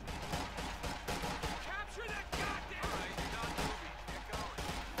 Capture that goddamn! All right, you're not moving. Get going.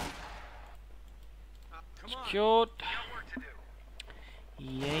 Come on. Secured. We got work to do.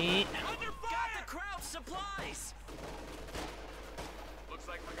 Yay. Under Got fire! the crowd supplies. Looks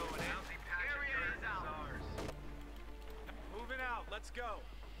like we're going in. Area is ours. Moving out. Let's go.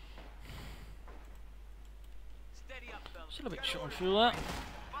 Steady up, fellas. Still a bit short on fuel there.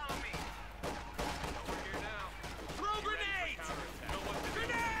 Follow me. We're here now. Throw grenades! Know what to do.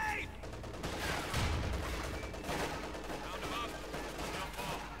 Grenade! Round them up. Jump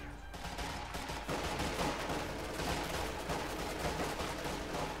off.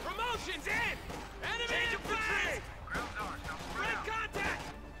 Promotions in! Enemy infantry! Ground's ours. Now spread Break out. contact!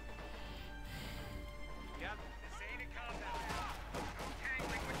 Yep. This ain't a compound. No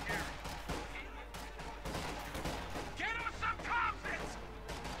tangling with Jerry. Get him some confidence!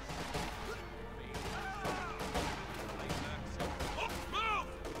 Oh, move!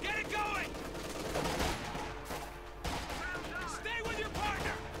 Get it going! Stay with your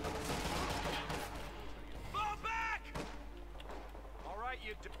partner! Fall back! All right,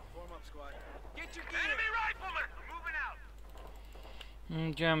 you form up, squad. Get your gear! Enemy rifleman. Moving out.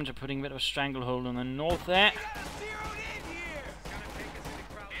 Germans are putting a bit of a stranglehold on the north there. We got us zeroed in here!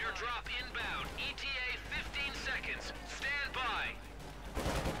 Airdrop inbound. ETA 15 seconds. Stand by.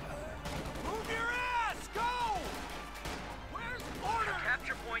 Move your ass! Go! Where's order?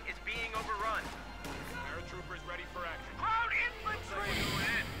 Capture point is being overrun. Paratroopers ready for action. Ground infantry!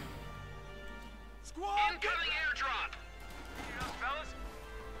 Squad! Incoming airdrop. You know, fellas?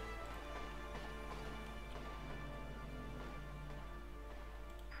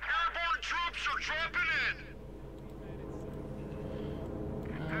 Airborne troops are dropping in.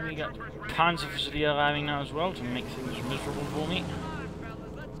 We got Panzer facility arriving now as well to make things miserable for me. Come on,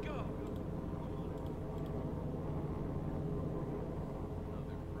 fellas, let's go!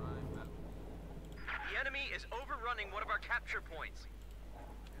 The enemy is overrunning one of our capture points.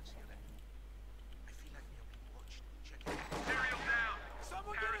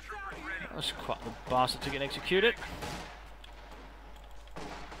 That's quite the bastard to get executed.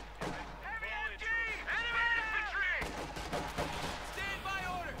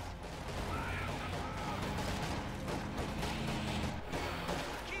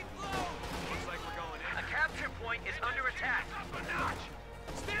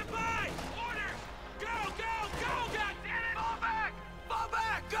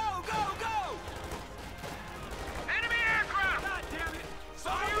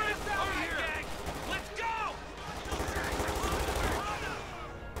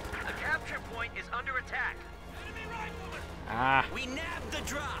 Ah. We nabbed the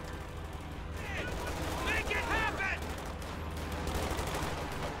drop. Make it happen!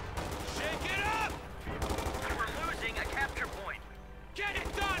 Shake it up! We're losing a capture point. Get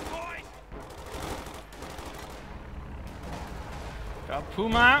it done, boys! Got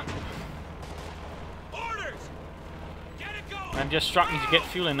Puma. Orders! Get it going! And just struck me to get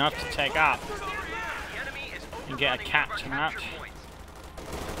fuel enough to take up The enemy is and get a overrunning captain one of our out. capture points.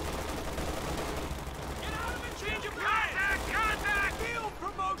 Get out of it! Change your plan! Contact! Field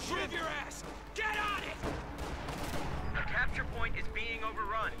promotion! Move your ass! Get on it! A capture point is being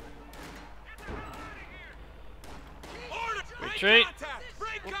overrun. Order! Break Retreat. contact!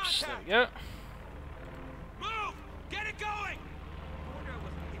 Break Oops, there contact! we go. Move! Get it going!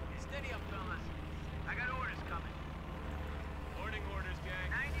 Steady up, fellas. I got orders coming. Morning orders,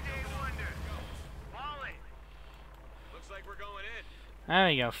 gang. 90-day wonder. Fall it. Looks like we're going in. There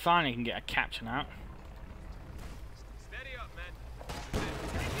we go. Finally can get a captain out. Steady up, men.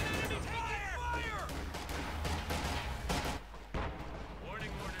 Taking enemy fire!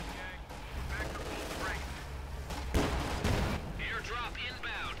 Warning orders, gang. Back to full strength. Airdrop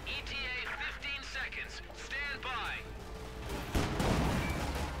inbound. ETA 15 seconds. Stand by.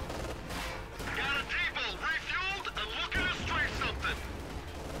 Got a depot refueled and looking to stray something.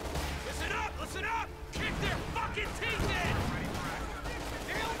 Listen up! Listen up! Kick their fucking teeth in!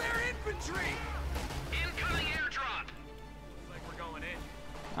 Nail their infantry! Incoming airdrop. Looks like we're going in.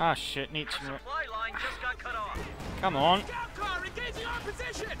 Ah shit, need some. Supply line just got cut off. Come on. Scout car engaging our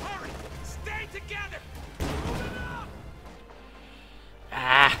position! Hurry! Stay together! Moving up!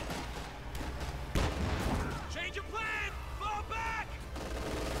 Ah. Change your plan! Fall back!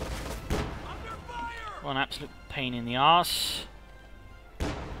 Under fire! What an absolute pain in the arse.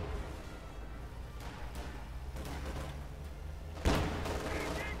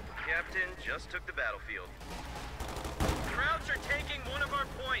 Captain just took the battlefield. Krauts are taking one of our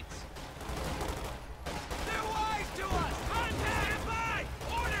points. They're wise to us! Contact! Stand by!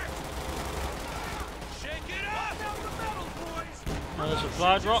 Orders! Shake it up! Down the metal, boys! Another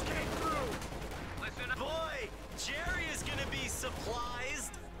supply drop. Came through! Listen up. Boy, Jerry is gonna be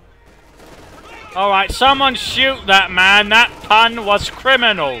surprised. Alright, someone shoot that man. That pun was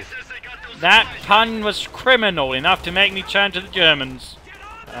criminal. That pun was criminal enough to make me turn to the Germans.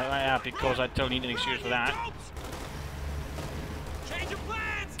 Yeah, because I totally need an excuse for that. Change your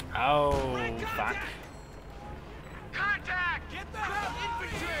plans! Oh, fuck. Contact! Get the hell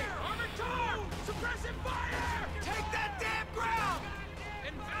infantry! Armored car! Suppressive fire! Take that damn ground!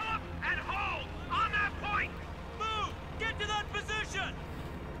 Envelop and hold! On that point! Move! Get to that position!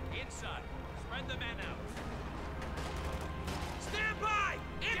 Inside. Spread the men out. Stand by!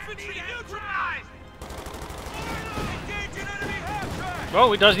 Infantry neutralized! Engage an enemy half-track! Well,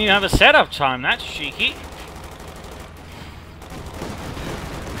 he doesn't even have a setup time. That's cheeky.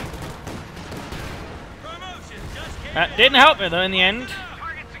 Promotion just came That in. didn't help me though in the end.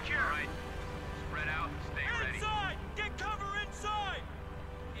 Target secure. Right. Spread out. Stay ready. Inside! Get cover inside!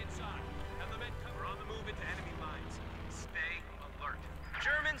 Inside. Have the men cover on the move into enemy lines. Stay alert.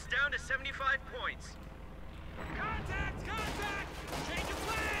 Germans down to 75 points. Contact! Contact! Change of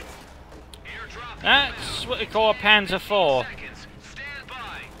plans! Airdrop. That's what we call a Panzer IV. Seconds. Stand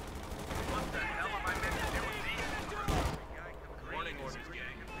by. What the hell am I meant to do with these? Warning orders,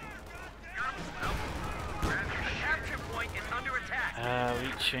 gang. The capture point is under attack.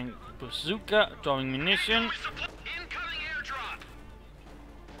 Reaching bazooka, drawing munition. Incoming airdrop.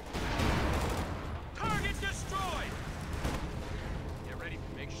 Target destroyed! Get ready.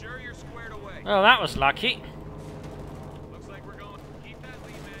 Make sure you're squared away. Well, that was lucky. Looks like we're going. Keep that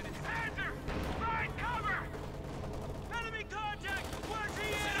lead, man. Panzer! Find cover! Enemy contact! Where's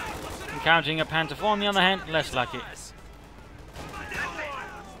he at? Listen up! Encountering a Panzer IV on the other hand, less lucky. Points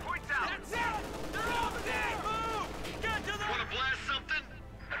out! That's it! They're all dead! Move! Get to the... Wanna blast something?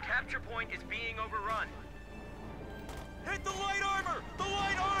 The capture point is being overrun. Hit the light armor! The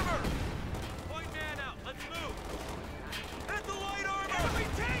light armor! Point man out. Let's move. Hit the light armor! Enemy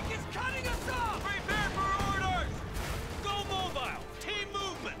tank is cutting us off! Prepare for orders! Go mobile! Team move!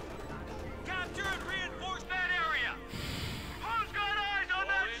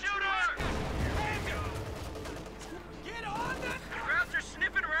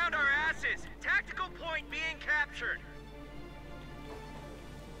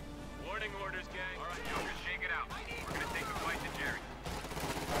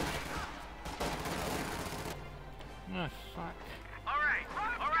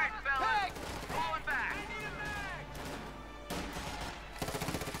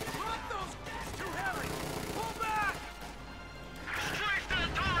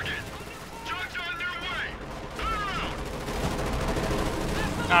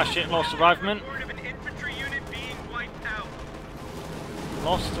 Ah shit, lost the rifleman. Word of an infantry unit being wiped out.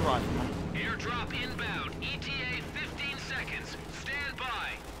 Lost the rifleman. Airdrop inbound. ETA 15 seconds. Stand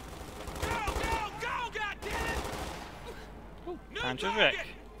by. Go, go, go, goddammit! New Time to target! Rick.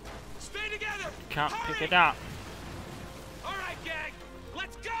 Stay together! Can't Hurry! pick it up. Alright, gang,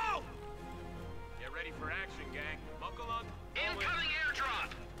 let's go! Get ready for action, gang. Buckle up. Incoming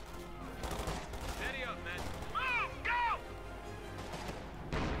airdrop. Steady up, men. Move, go!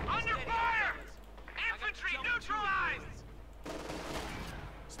 Under fire! Infantry neutralized!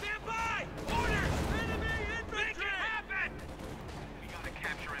 Stand by! Orders! Enemy infantry! Make it happen! We gotta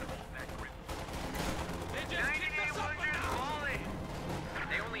capture and hold that grip. They just kicked us up a notch. All in.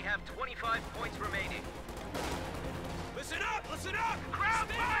 They only have 25 points remaining. Listen up! Listen up! Crowd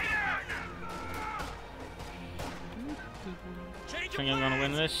fire! Change Think I'm gonna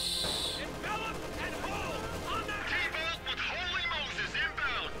win this. Envelop and hold! On that T-Bolt with Holy Moses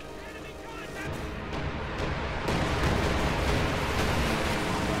inbound. enemy contact!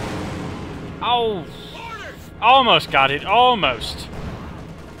 Oh! Orders! Almost got it, almost.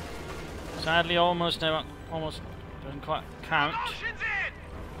 Sadly, almost never, almost doesn't quite count. Motion's in!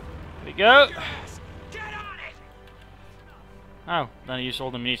 Here we go. Yes! Get on it! Oh, then I used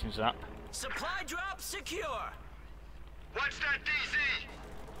all the munitions up. Supply drop secure. Watch that DZ.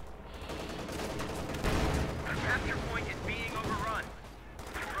 The capture point is being overrun.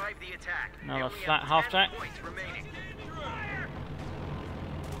 Drive the attack. Another They only flat have half-track. 10 points remaining. Fire!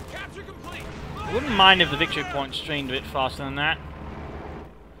 Capture complete! I wouldn't mind if the victory point streamed a bit faster than that.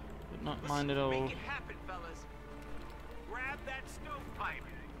 Would not mind at all. Make it happen, fellas. Grab that stovepipe.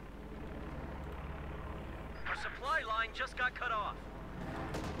 Our supply line just got cut off.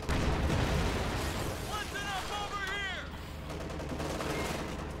 Listen up over here!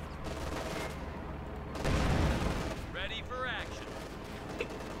 Ready for action.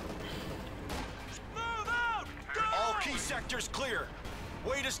 Move out! Go! All key sectors clear.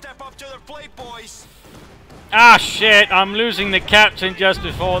 Way to step up to the plate, boys. Ah shit, I'm losing the captain just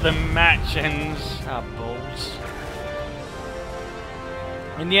before the match ends. Ah, balls.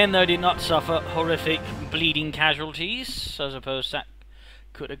 In the end, though, I did not suffer horrific bleeding casualties, so I suppose that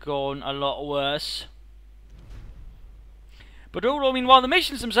could have gone a lot worse. But overall, I mean, while the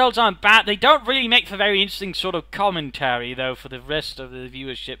missions themselves aren't bad, they don't really make for very interesting sort of commentary, though, for the rest of the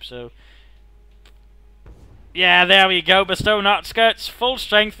viewership, so... Yeah, there we go, bestow outskirts, full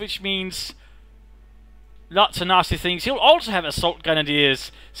strength, which means... lots of nasty things. He'll also have assault grenadiers,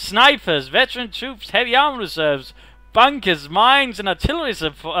 snipers, veteran troops, heavy armor reserves, bunkers, mines, and artillery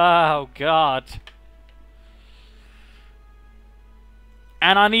support. Oh, God.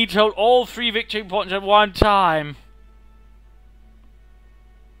 And I need to hold all 3 victory points at one time.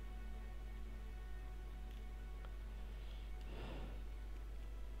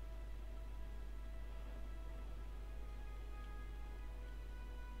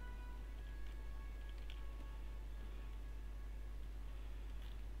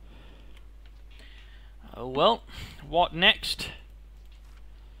 Oh well, what next?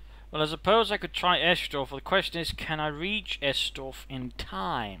 Well, I suppose I could try Estorf. Well, the question is, can I reach Estorf in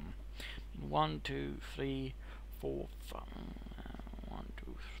time? 1, 2, 3, 4, 5. 1,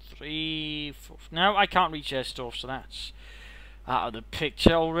 2, 3, 4. No, I can't reach Estorf, so that's out of the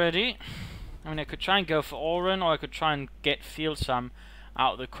picture already. I mean, I could try and go for Oren, or I could try and get Field Sam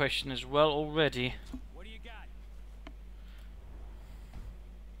out of the question as well already. What do you got?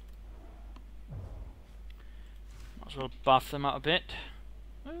 Might as well buff them out a bit.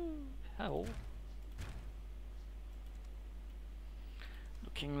 Oh, hell.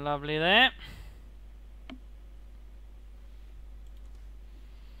 Looking lovely there.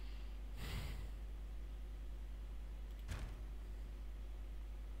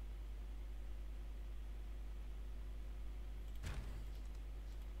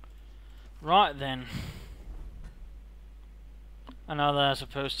 Right then. Another, I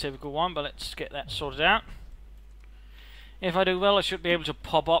suppose, typical one, but let's get that sorted out. If I do well, I should be able to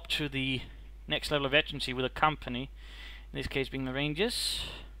pop up to the next level of veterancy with a company. In this case being the Rangers,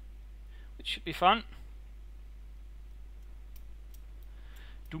 which should be fun.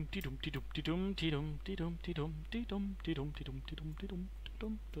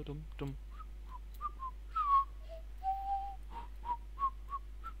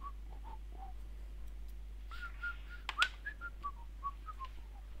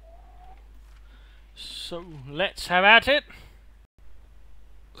 So let's have at it.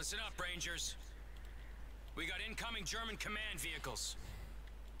 Listen up, Rangers. We got incoming German command vehicles.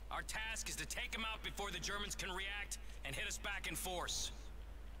 Our task is to take them out before the Germans can react and hit us back in force.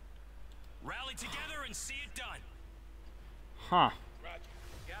 Rally together and see it done. Huh. Roger.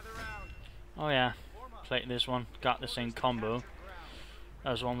 Got Oh yeah, played this one. Got the same combo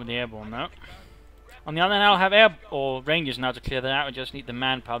as one with the airborne now. On the other hand, I'll have air or rangers now to clear that out. I just need the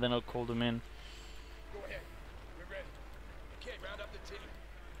manpower, then I'll call them in. Go ahead. We're ready. Okay, round up the team.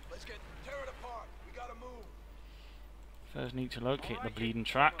 Let's tear it apart. We gotta move. First need to locate the bleeding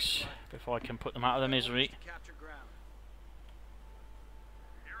tracks before I can put them out of their misery. Capture ground.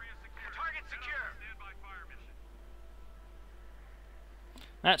 Target secure.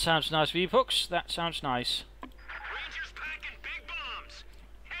 That sounds nice, V-Pucks. That sounds nice. Rangers packing big bombs.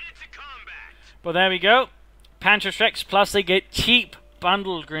 Headed to combat. But there we go. Panzerschrecks, plus they get cheap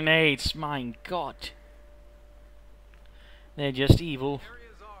bundled grenades. My god. They're just evil.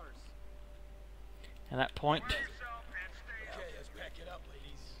 At that point. Okay, let's pack it up,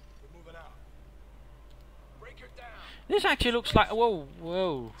 ladies. We're moving out. Break her down. This actually looks like, whoa,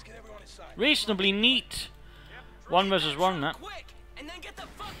 whoa. Let's get everyone inside. Reasonably neat. 1 versus 1, that. Quick, and then get the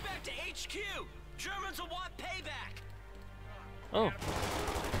fuck back to HQ. Germans will want payback. Oh.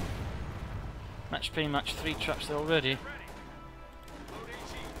 That's pretty much 3 traps there already.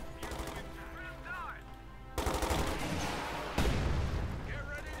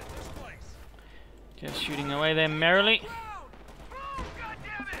 Just shooting away there merrily.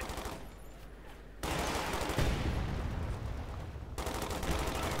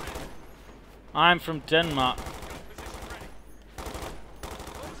 I'm from Denmark.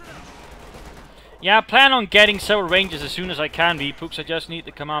 Yeah, I plan on getting several rangers as soon as I can be, Pooks. I just need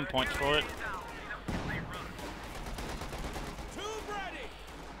the command points for it.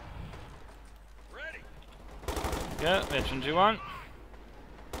 Go, veteran 2-1.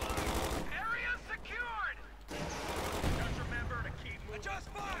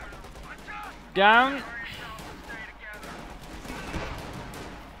 Down.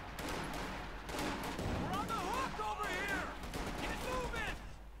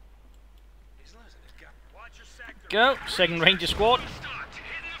 Go, second ranger squad.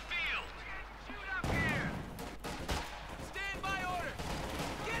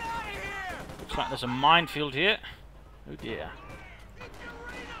 Looks like there's a minefield here. Oh dear.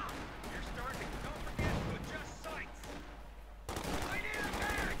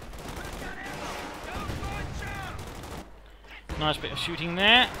 Nice bit of shooting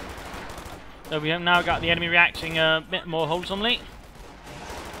there. So we have now got the enemy reacting a bit more wholesomely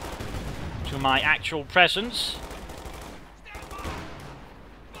to my actual presence.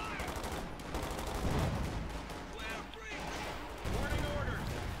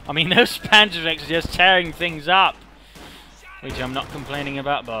 I mean, those Panzerschrecks are just tearing things up, which I'm not complaining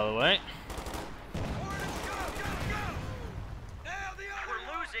about, by the way.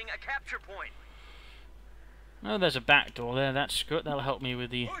 We're losing a capture point. Oh, there's a back door there. That's good. That'll help me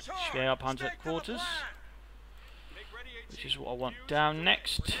with the Speer Panzer quarters, which is what I want down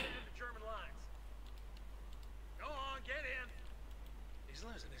next. Go on, get in. He's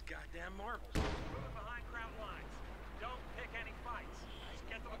losing his goddamn marbles. Move behind crowd lines. Don't pick any fights. Just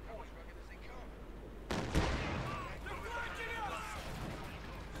get to the point.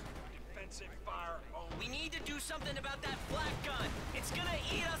 Defensive fire only. We need to do something about that flak gun. It's gonna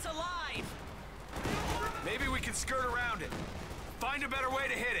eat us alive. Maybe we can skirt around it. Find a better way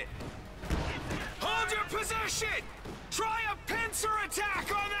to hit it. Hold your position! Try a pincer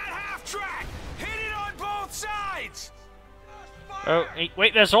attack on that half-track! Hit it on both sides! Oh,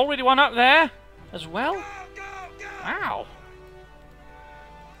 wait, there's already one up there as well? Wow.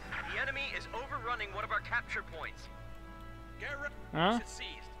 The enemy is overrunning one of our capture points. Huh? Seized.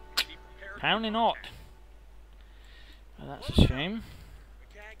 Be prepared. Apparently not. Well, that's a shame.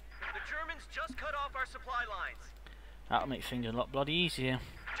 The Germans just cut off our supply lines. That'll make things a lot bloody easier.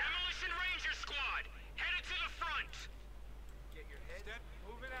 Demolition Ranger Squad, headed to the front. Get your head up,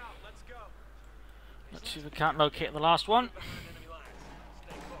 move it out, let's go. Let's see if we can't locate the last one.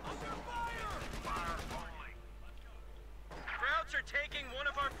 Krauts are taking one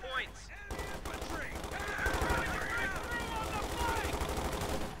of our points.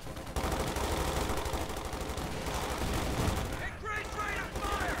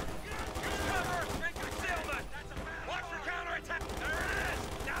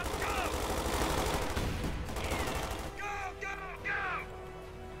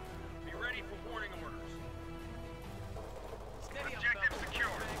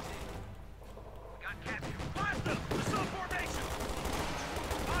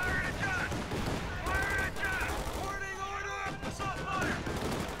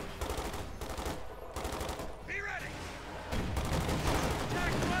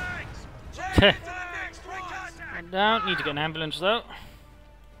 Down. Need to get an ambulance though.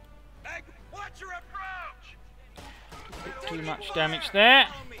 Watch your approach. Too much damage there.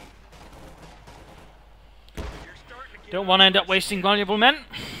 Don't want to end up wasting valuable men.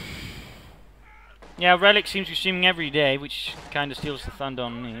 Yeah, Relic seems to be streaming every day, which kind of steals the thunder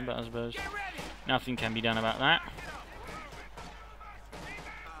on me, but I suppose nothing can be done about that.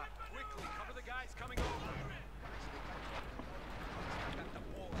 Quickly, cover the guys coming over.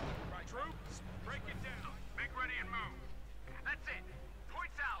 Troops, break it down. Make ready and move. That's it.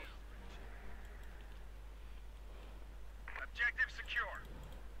 Points out. Objective secure.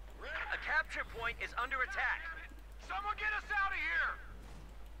 A capture point is under attack. Someone get us out of here!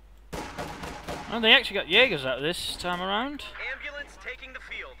 Oh, they actually got Jaegers out this time around. Ambulance taking the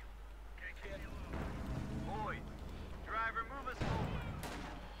field. Boyd, driver, move us forward.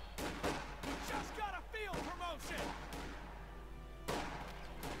 Just got a field promotion.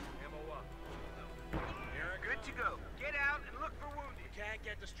 Ammo up. You're good to go. Get out and look for wounded. Can't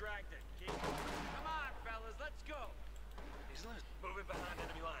get distracted. Come on, fellas, let's go. He's moving behind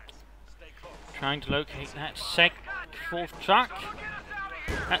enemy lines. Stay close. Trying to locate that fourth truck.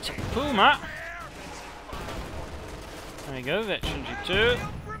 That's a Puma. There we go, Veteran G2.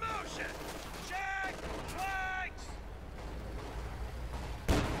 Promotion! Check! Flags!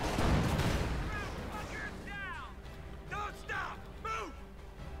 Fuckers down! Don't stop! Move!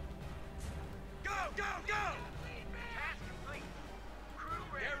 Go, go, go! Task complete. Crew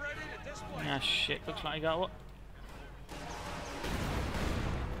ready. Get ready to display. Ah shit, looks like I got what?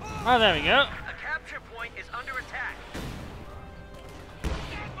 Oh, there we go. A capture point is under attack.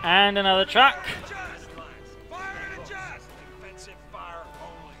 And another truck. Adjust! Fire and adjust! Defensive fire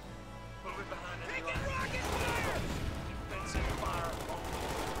only. Moving behind enemy Taking lines. rocket fire! Defensive fire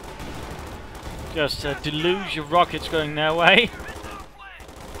only. Just a deluge of rockets going their way.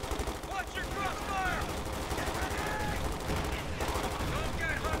 Watch your crossfire! Don't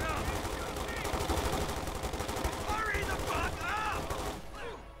get hung up! Hurry the fuck up!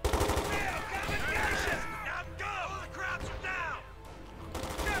 Fail communication! Now go! The crowds are down!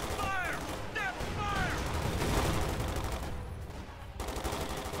 Step fire! Step fire!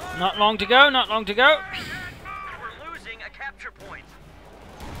 Not long to go, not long to go. We're losing a capture point.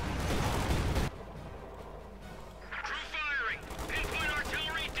 Crew firing! Pinpoint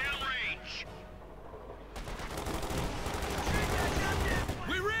artillery downrange!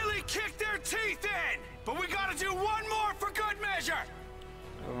 We really kicked their teeth in, but we gotta do one more for good measure.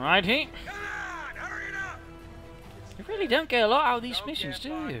 Alrighty. Come on! Hurry it up! You really don't get a lot out of these missions, do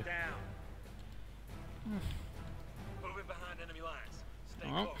you? Moving behind enemy lines. Stay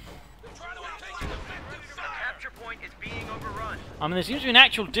Well. close. The capture point is being overrun. I mean, there seems to be an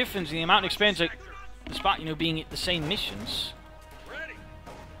actual difference in the amount of experience, like, despite, you know, being the same missions. Ready.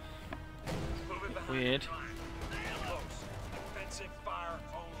 Moving behind Weird. enemy lines. Stay close. Defensive fire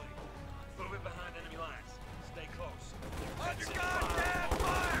only. Moving behind enemy lines. Stay close. Watch Defensive your fire goddamn only.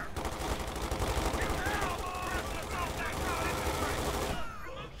 fire!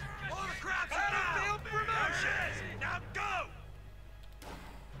 All the crowds are down! Battlefield promotions! Now go!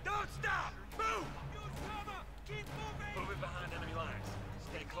 Don't stop! Move! Keep moving! Moving behind enemy lines.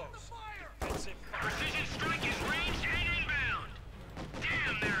 Stay close. Defensive fire. Precision strike is ranged and inbound!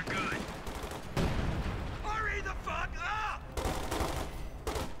 Damn, they're good! Hurry the fuck up!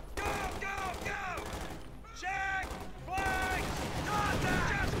 Go, go, go! Check! Flags!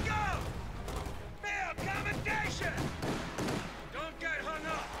 Contact! Just go! Fail commendation! Don't get hung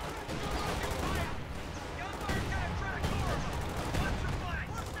up! Gunfire's gonna track more of them! Watch your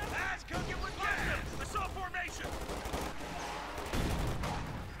flanks! That's cooking with gas! Assault formation!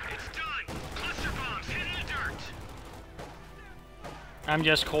 It's done! Cluster bombs hitting the dirt! I'm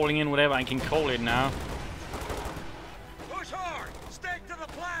just calling in whatever I can call it now. Push hard! Stick to the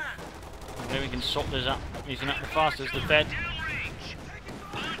plan! Maybe we can sort this up using up the fastest, the Fed. Downrange!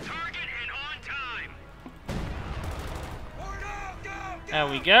 On target and on time! Go, go, go! There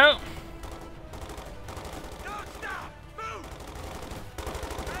we go. Don't stop! Move!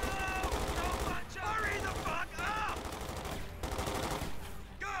 No! Don't watch out! Hurry the fuck up!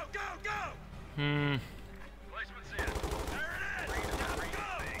 Go, go, go! Placement's in. There it is! Now go!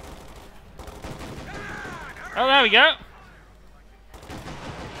 Come on! Hurry! Oh, there we go.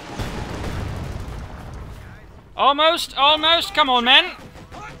 Almost, almost. Come on, men.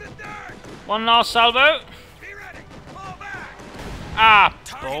 Hug the dirt! One last salvo. Be ready! Fall back! Ah,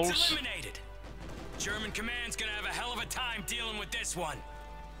 Target's balls. eliminated. German command's gonna have a hell of a time dealing with this one.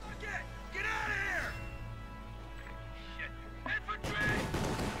 Get out of here! Shit! Infantry!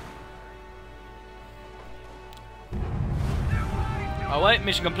 Oh wait,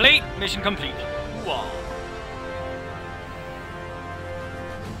 mission complete. Mission complete. Hooah.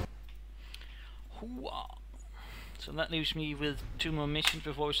 Hooah. So that leaves me with 2 more missions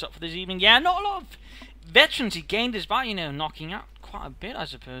before we stop for this evening. Yeah, not a lot of veterans he gained despite, you know, knocking out quite a bit, I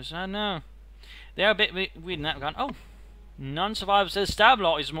suppose. I know. They're a bit weird in that regard. Oh, non-survivor says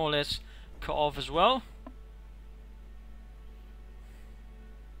Stab-Lot is more or less cut off as well.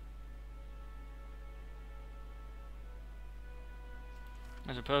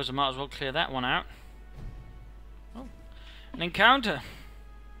 I suppose I might as well clear that one out. Oh, an encounter.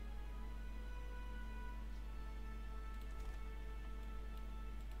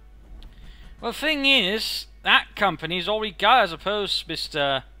 Well, the thing is, that company's already got, I suppose,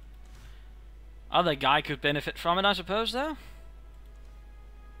 Mr. Other guy could benefit from it, I suppose, though.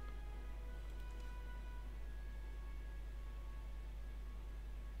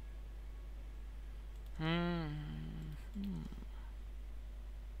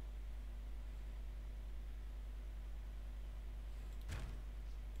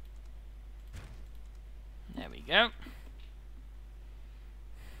 There we go.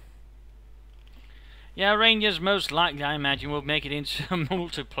 Yeah, Rangers most likely, I imagine, will make it into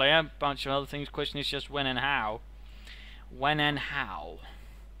multiplayer. A bunch of other things. Question is just when and how. When and how.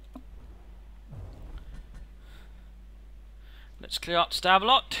 Let's clear up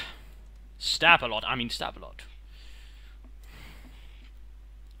Stab-Lot. Stab-A-Lot. I mean Stab-A-Lot.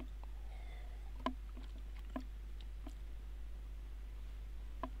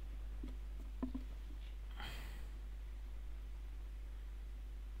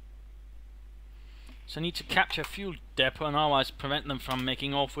 So I need to capture a fuel depot and otherwise prevent them from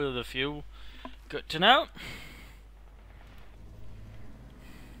making off with the fuel. Good to know.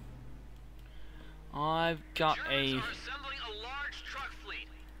 I've got a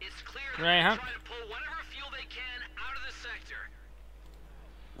Greyhound. Try to pull whatever fuel they can out of the sector.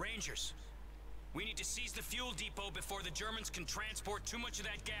 Rangers, we need to seize the fuel depot before the Germans can transport too much of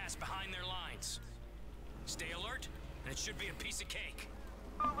that gas behind their lines. Stay alert, and it should be a piece of cake.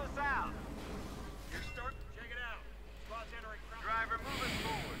 Move us out. Check it out. Squad's entering. Driver, move us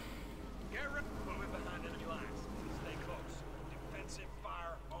forward. Get ready. Moving behind enemy lines. Stay close. Defensive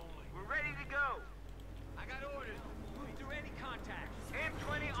fire only. We're ready to go. I got orders. Move through any contact.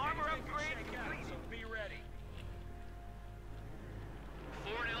 M20 armor upgrade complete. So be ready.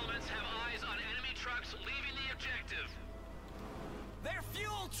 Foreign elements have eyes on enemy trucks leaving the objective. They're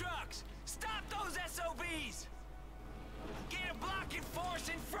fuel trucks! Stop those SOBs! Get a blocking force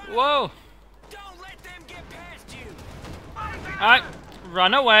in front of Whoa! them! Don't let them get past you! Alright,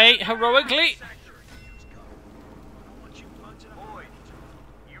 run away heroically. Boys,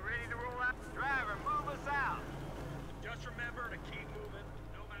 you ready to roll out? Driver, move us out. Just remember to keep moving,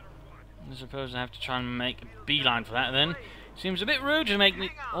 no matter what. I suppose I have to try and make a beeline for that then. Seems a bit rude to make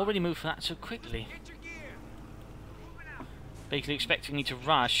me already move for that so quickly. Get your gear. Moving out. Basically expecting me to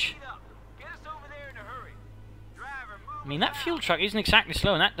rush. Speed up. Get us over there in a hurry. Driver, move I mean, that fuel truck isn't exactly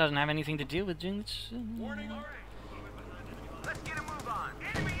slow, and that doesn't have anything to do with doing this. Warning, all right. Let's get a move on.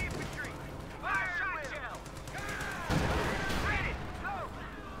 Enemy infantry. Fire shot shell. Ready. Go.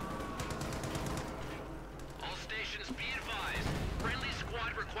 All stations be advised. Friendly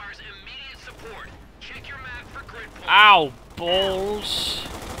squad requires immediate support. Check your map for grid points. Ow, balls.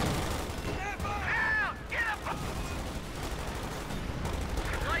 Down. Get up.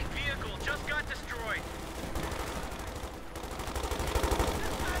 Light vehicle just got destroyed.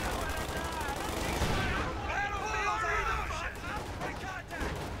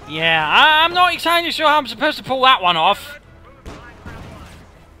 Yeah, I'm not exactly sure how I'm supposed to pull that one off.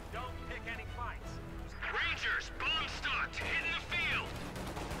 Don't pick any fights. Rangers, bomb stocked, hitting the field.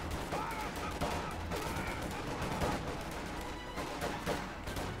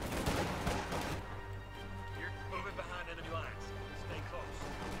 You're moving behind enemy lines. Stay close.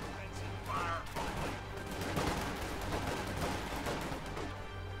 Defensive fire only.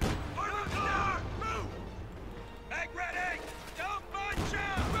 Order start! Move! Egg ready! Don't bunch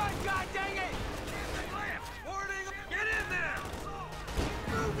up! Run, God dang it! Left! Warning! Get in there!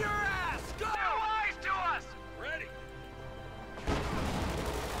 Move your ass! Go! They're wise to us! Ready!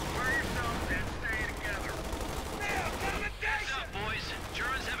 Square yourselves and stay together. Now, What's communication! up, boys?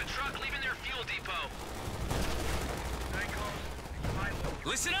 Germans have a truck leaving their fuel depot. Stay close.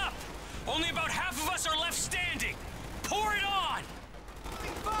 Listen up! Only about half of us are left standing! Pour it on!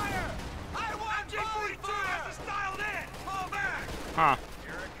 Fire! I want volley fire! This is dialed in! Fall back! Huh.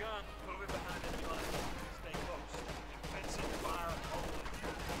 Here it comes. Moving behind enemy lines. Stay close. Defensive fire only.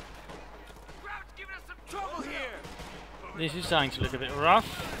 Grout's giving us some trouble here! This is starting to look a bit rough.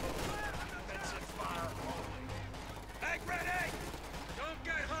 Defensive fire only. Egg ready! Don't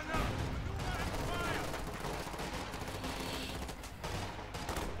get hung up! Fire!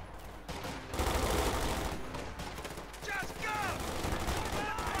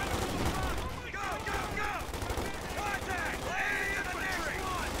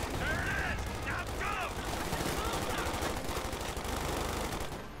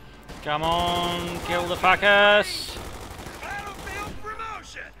 Come on, kill the fuckers. Battlefield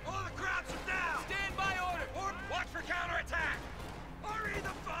promotion! All the Krauts are down! Stand by order! Watch for counterattack! Hurry the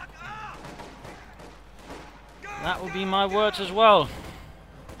fuck up! Go, That will be my words as well.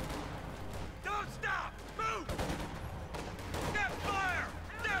 Don't stop! Move! Get fire!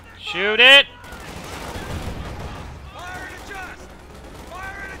 Get Shoot it! fire and adjust!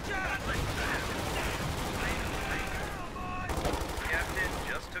 Fire and adjust! Captain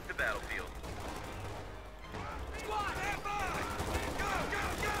just took the battlefield. Squad, stand by! Go, go,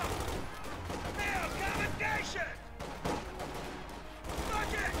 go! Now, commendation!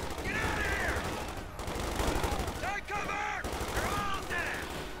 Fuck it! Get out of here! Take cover! You're all dead!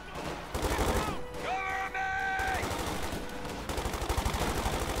 Cover me!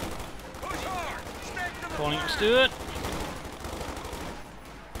 Push hard! Stick to the Calling it plan. Stewart.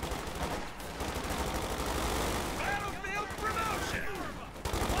 Battlefield promotion!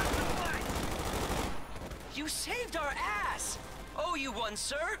 What's the fight? You saved our ass! Oh, you won,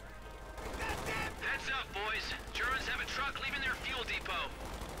 sir? Goddamn! Heads up, boys. Germans have a truck leaving their fuel depot.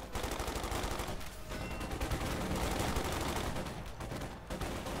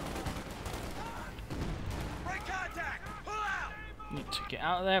 Break contact! Pull out! Need to get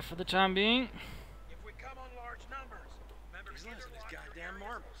out of there for the time being. If we come on large numbers, remember to keep these goddamn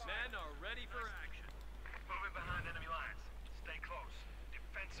marbles. Men are ready for action. Moving behind enemy lines. Stay close.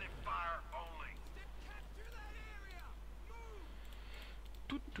 Defensive fire only. Capture that area! Move!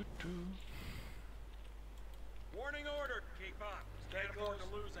 Warning order. Keep up. Stay close to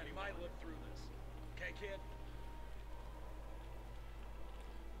lose any. Might live through this. Okay, kid?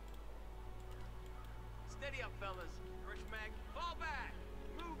 Steady up, fellas. Rush mag. Fall back.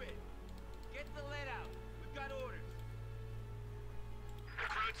 Move it. Get the lead out. We've got orders. The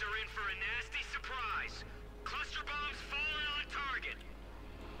Krauts are in for a nasty surprise. Cluster bombs falling on target.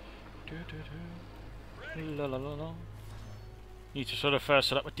 La la la la. Need to sort of first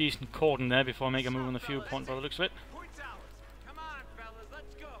set up a decent cordon there before I make a move on the fuel point by the looks of it. Point's ours. Come on, fellas.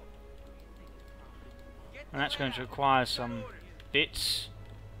 Let's go. Get And that's the going lead to out. require some bits.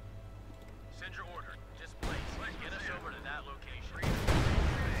 Send your order. Displace. Get us over to that location.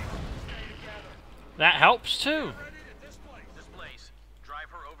 That helps too. Displace. Drive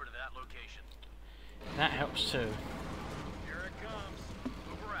her over to that location. That helps too. Here it comes.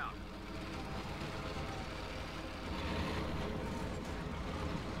 Move her out.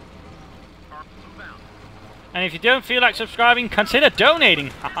 Car, move out. And if you don't feel like subscribing, consider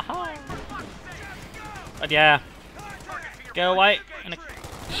donating. But yeah, go away in a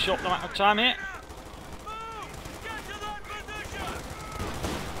short amount of time here. Get to that position!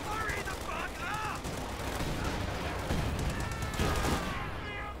 Hurry the fuck up!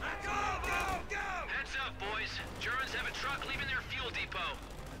 Go, go, go! Heads up, boys. Germans have a truck leaving their fuel depot.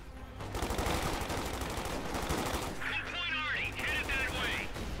 Pinpoint Artie. Headed that way.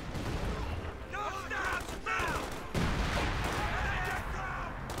 No stops now!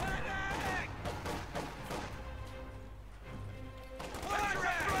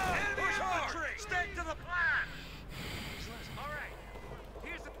 Push hard! Stick to the plan! All right.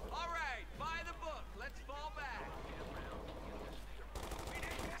 All right. By the book. Let's fall back.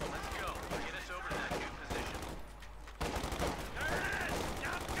 Let's go. Get us over to that new position. There it is!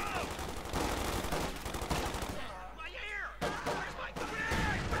 Now go! My ear! Where's my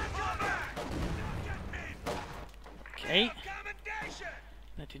grenade? Fall back! Get me! Okay, Commendation!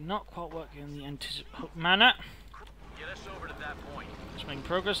 that did not quite work in the anticipated manner. Get us over to that point. Just making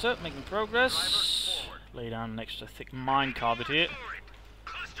progress though, making progress. Lay down an extra thick mine carpet here.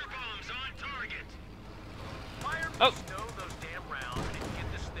 Cluster bombs on target. Fire Oh. stow those damn rounds and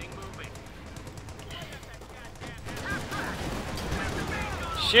get this thing moving.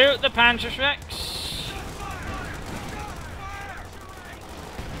 Shoot the Panzerschrecks.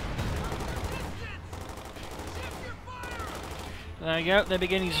 There you go, they're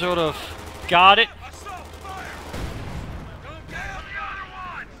beginning to sort of guard it. Assault fire! Don't get on the other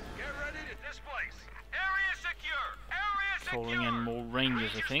one! Get ready to displace. Area secure. Area secure. Calling in more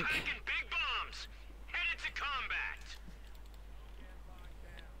rangers, I think. Packing big bombs. Headed to combat.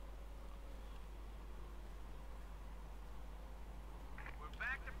 We're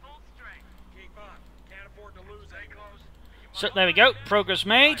back to full strength. Keep on. Can't afford to lose any close. So there we go, progress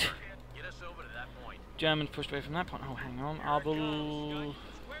made. Get us over to that point. Germans pushed away from that point. Oh, hang on, I will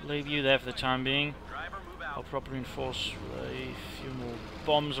leave you there for the time being. Driver, move out. I'll probably reinforce a few more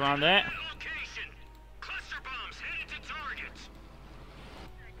bombs around there. Location. Cluster bombs headed to target.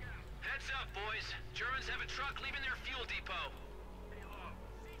 Heads up, boys. Germans have a truck leaving their fuel depot.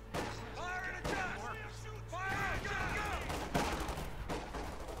 Fire and adjust! Fire and go!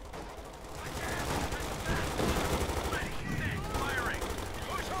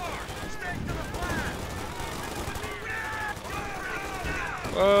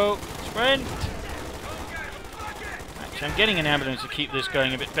 Whoa, sprint! Actually, I'm getting an ambulance to keep this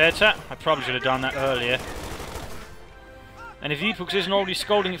going a bit better. I probably should have done that earlier. And if Epox isn't already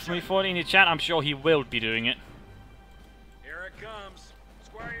scolding it for me for it in the chat, I'm sure he will be doing it. Here it comes.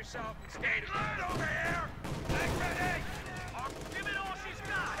 Square yourself and stay alert over here. Take ready. Give it all she's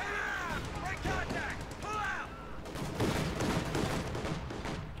got. Break contact. Pull out.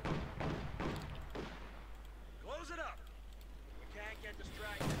 Close it up. We can't get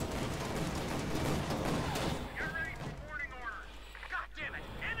distracted. Get ready for warning orders. God damn it!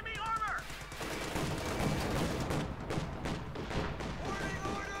 Enemy armor. Warning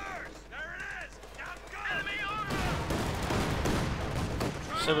orders. There it is. Now go. Enemy armor.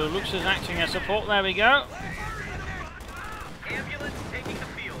 So it looks as acting as support. There we go. Ambulance taking the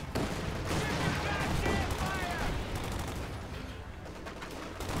field.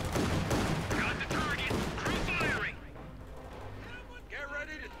 Got the target. Crew firing. Get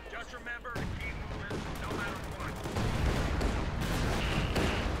ready to just remember to keep moving no matter what.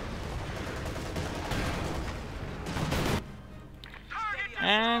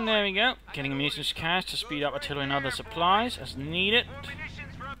 And there we go. Getting munitions cache to speed up artillery and other supplies as needed.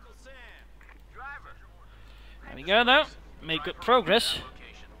 Munitions for Uncle Sam. Driver. There we go though. Made good progress.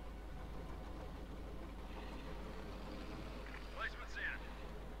 Location. Placement's in.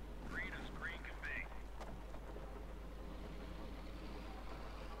 Green as green can be.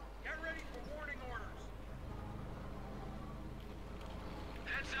 Get ready for warning orders.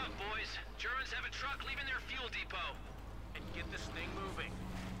 Heads up, boys. Germans have a truck leaving their fuel depot. And get this thing moving.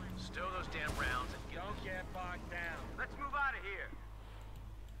 Stow those damn rounds and get Don't get bogged down. Let's move out of here.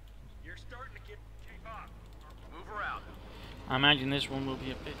 You're starting to keep up. Move her out. I imagine this one will be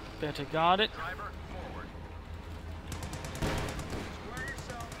a bit better guarded. Driver, forward. Square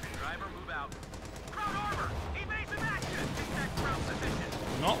yourself. Driver, move out. Crowd armor! Evasive action! Take that ground position.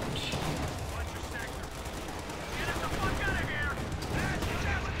 Not. Watch your sector. Get us the fuck out of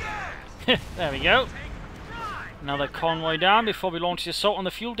here! There we go. Drive! Another convoy down before we launch the assault on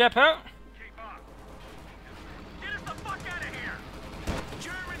the fuel depot. Keep up. Get us the fuck out of here!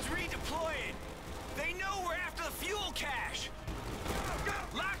 Germans redeploying. They know we're after the fuel cache.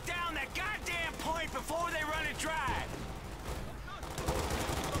 Lock down that goddamn point before they run it dry.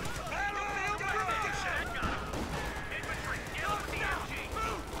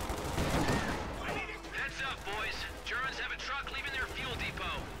 Heads up, boys. Germans have a truck leaving their fuel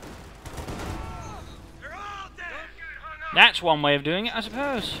depot. They're all dead. That's one way of doing it, I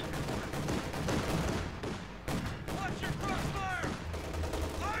suppose. Watch your crossfire.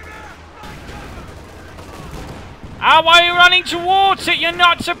 Ah, why are you running towards it? You're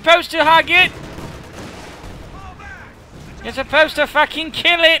not supposed to hug it. Fall back. You're supposed to fucking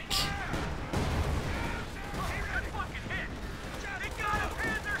kill it.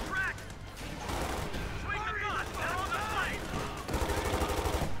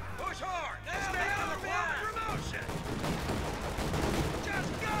 Push hard. Stay on the fire. Promotion.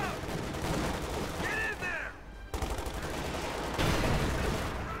 Just go. Get in there.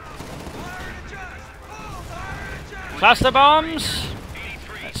 Fire and adjust. Fire and adjust. Cluster bombs.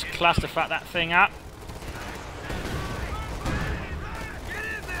 Let's clusterfuck that thing up. Get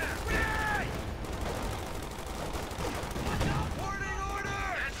in there. Warning order.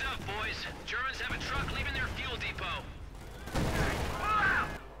 Heads up, boys. Germans have a truck leaving their fuel depot.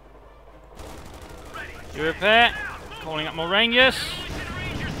 You repair. Calling up more Rangers.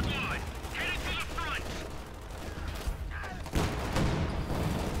 Ranger squad, headed to the front.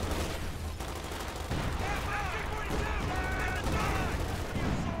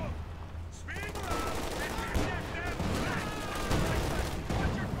 Speed.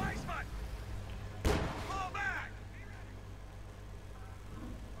 Watch your placement. Fall back.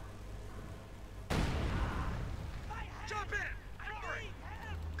 Jump in. Floor it.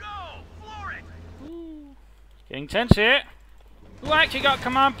 Go! Floor it! Getting tense here. Who actually got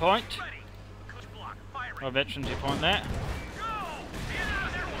command point? Ready. Coast block, firing. Oh, veterans point there. Go! Get out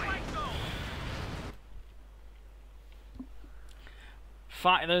of their fight zone!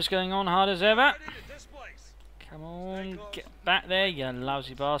 Fight those going on hard as ever. Ready to displace. Come on, get back there, you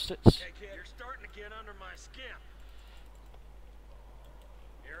lousy bastards. Hey kid, you're starting to get under my skin.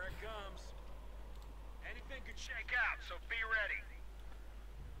 Here it comes. Anything could shake out, so be ready.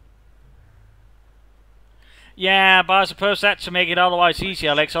 Yeah, but I suppose that's to make it otherwise easy,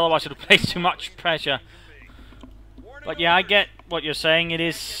 Alex, otherwise it'll place too much pressure. But yeah, I get what you're saying. It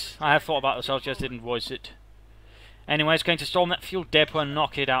is. I have thought about this, I just didn't voice it. Anyway, it's going to storm that fuel depot and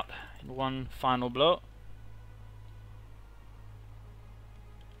knock it out in one final blow.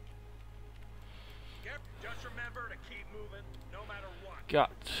 Get Just remember to keep moving, no matter what.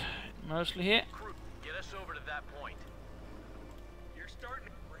 Got mostly here. Crew, get us over to that point. You're starting.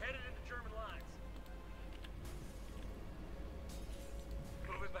 We're headed into German lines.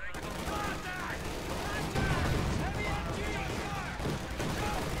 Moving back. Contact! Heavy MG!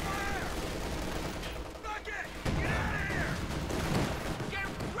 Fire! Fire! Fuck it! Get out of here! Get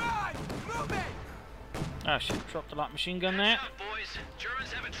run! Move it! Oh shit, dropped the light machine gun there. Heads up, boys.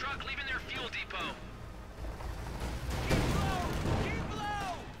 Germans have a truck leaving their fuel depot. Keep low! Keep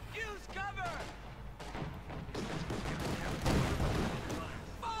low! Use cover!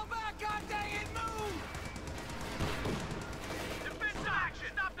 Fall back, god dang it, move! Defensive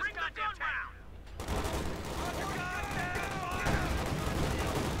action! Stop this goddamn town!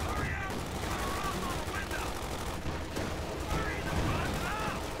 Hurry up! Fire on the window! Hurry the fuck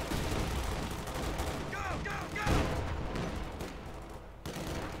up! Go, go, go!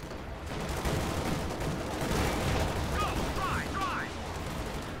 Go, drive, drive!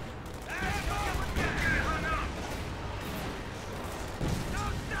 Let's go! Get hung up!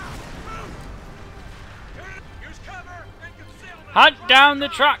 Don't stop! Move! Use cover and concealment! Hunt down the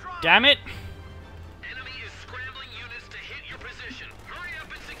truck, damn it! Enemy is scrambling units to hit your position. Hurry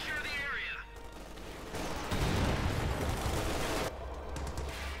up and secure the area.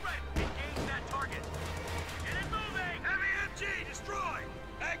 Red, engage that target! Get it moving! Heavy MG destroyed!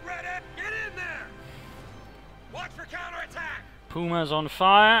 Egg ready! Get in there! Watch for counterattack! Puma's on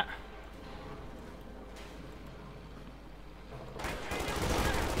fire.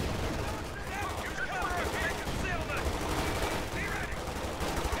 Use cover and concealment! Be ready!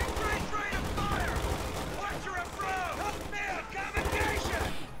 Increase rate of fire! Watch your approach! Help me on communication!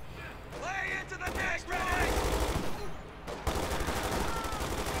 Lay into the next ready!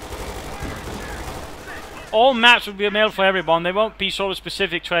 All maps would be available for everyone. They won't be sort of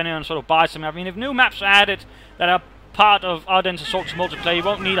specific training and sort of buy something. I mean, if new maps are added that are part of Ardennes Assault's multiplayer, you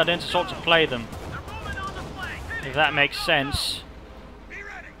won't need Ardennes Assault to play them. They're moving on the flank! If that makes sense. Be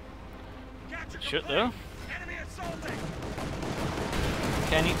ready! Capture Should complete. though. Enemy assaulting!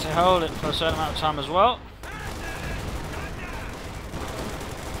 Okay, need to hold it for a certain amount of time as well.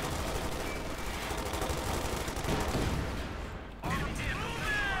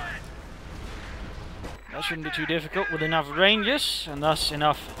 That shouldn't be too difficult with enough ranges and thus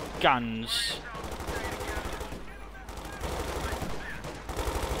enough guns.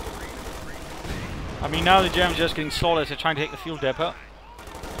 I mean, now the Germans are just getting slaughtered, they're trying to take the fuel depot.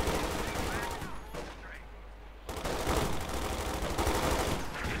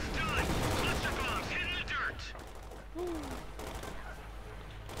 It's done. Cluster bombs hitting the dirt.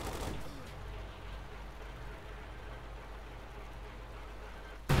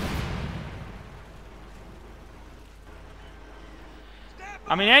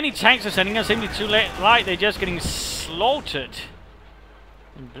 I mean, any tanks are sending us seem to be too light, they're just getting slaughtered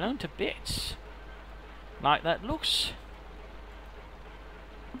and blown to bits. Like that looks.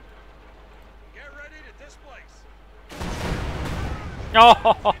 Get ready to displace!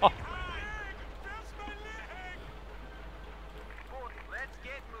 Oh! Let's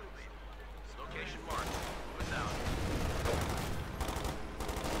get moving. Location marked. Move us out.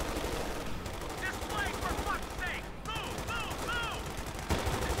 Displace for fuck's sake! Move, move, move!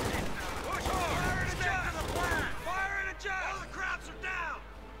 Push hard! Fire and adjust! To the plan! Fire and adjust! All the crowds are down!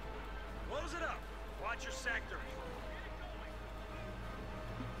 Close it up! Watch your sector!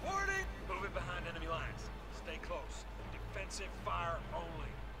 40! Moving behind enemy lines. Stay close. Defensive fire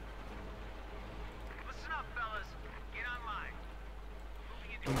only. Listen up, fellas. Get online.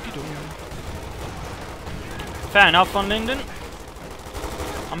 Fair enough on Linden.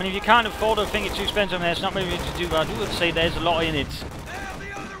 I mean, if you can't afford a thing, it's too expensive, and there's not really to do, but I do have to say there's a lot in it.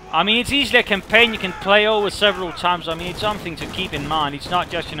 I mean, it's easily a campaign you can play over several times. I mean, it's something to keep in mind. It's not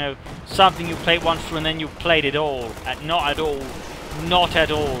just, you know, something you played once through and then you played it all. Not at all. Not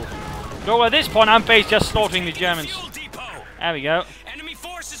at all. So at this point, I'm based just slaughtering the Germans. Fuel depot. There we go. Enemy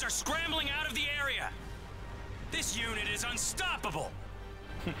forces are scrambling out of the area. This unit is unstoppable.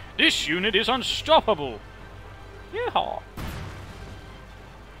 This unit is unstoppable. Yeehaw.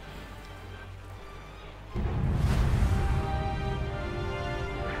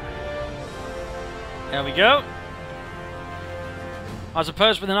 There we go. I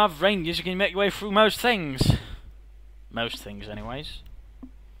suppose with enough ranges you can make your way through most things. Most things anyways.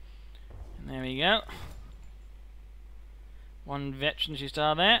 And there we go. One veterancy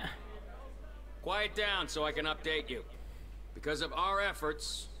star there. Quiet down so I can update you. Because of our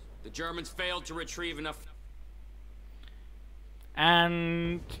efforts, the Germans failed to retrieve enough...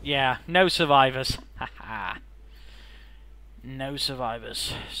 And yeah, no survivors. Haha. No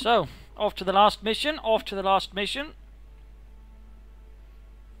survivors. So, Off to the last mission. Off to the last mission.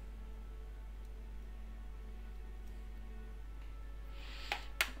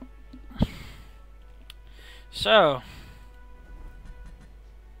 So,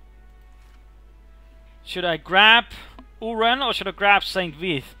 should I grab Oren or should I grab St.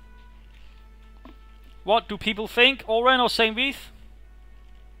 Vith? What do people think? Oren or St. Vith?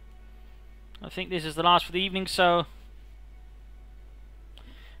 I think this is the last for the evening, so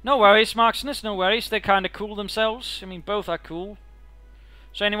no worries, Marksness, no worries. They're kind of cool themselves. I mean, both are cool.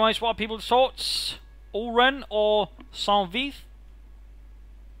 So anyways, what are people's thoughts? Oren or St. Vith?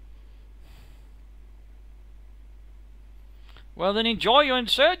 Well then, enjoy your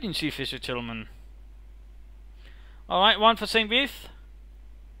insurgency, Fisher Tillman. Alright, 1 for St. Vith.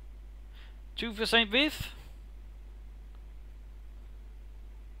 2 for St. Vith.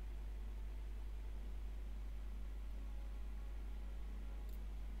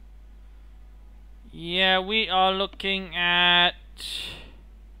 Yeah, we are looking at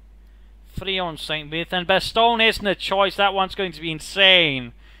 3 on St. Vith. And Bastogne isn't a choice. That one's going to be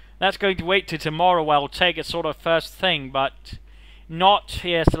insane. That's going to wait till tomorrow. I'll take it sort of first thing, but not.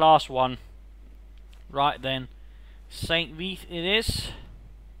 Here's the last one. Right then. St. Vith it is.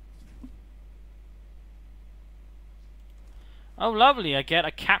 Oh, lovely. I get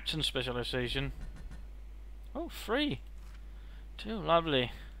a captain specialization. Oh, 3. 2.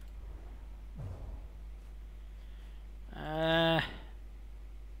 Lovely. I'm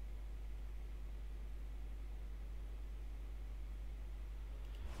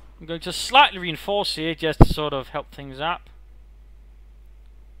going to slightly reinforce here just to sort of help things up.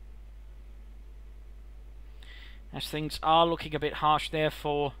 As things are looking a bit harsh there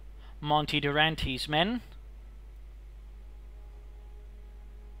for Monty Durante's men.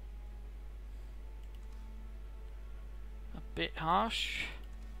 A bit harsh.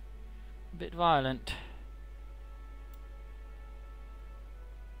 A bit violent.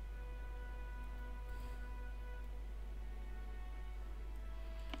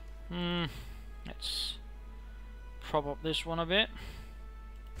 Let's prop up this one a bit.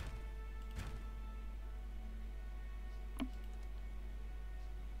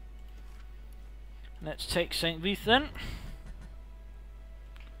 Let's take St. Vith then.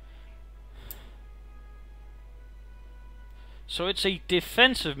 So it's a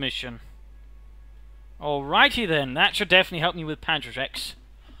defensive mission. Alrighty then, that should definitely help me with Panzerschrecks.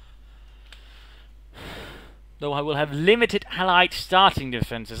 Though I will have limited allied starting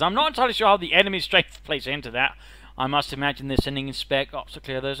defenses. I'm not entirely sure how the enemy strength plays into that. I must imagine they're sending in spec ops to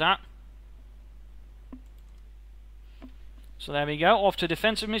clear those out. So there we go, off to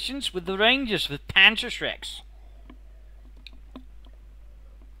defensive missions with the Rangers, with Panzerschrecks.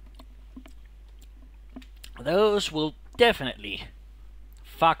 Those will definitely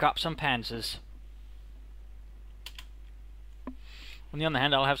fuck up some panzers. On the other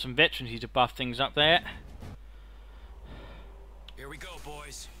hand, I'll have some veterans here to buff things up there. Here we go,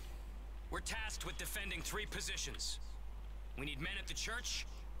 boys. We're tasked with defending 3 positions. We need men at the church,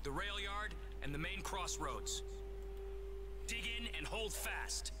 the rail yard, and the main crossroads. Dig in and hold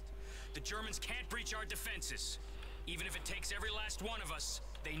fast. The Germans can't breach our defenses. Even if it takes every last one of us,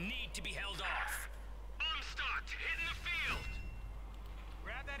 they need to be held off. Bomb stocked, hitting the field.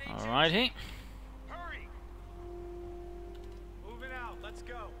 Grab that HE. Alrighty. Hurry. Moving out. Let's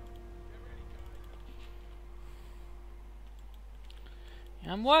go.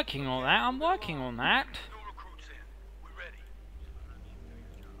 I'm working on that, I'm working on that. No recruits in. We're ready.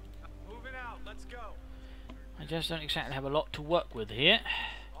 Moving out. Let's go. I just don't exactly have a lot to work with here.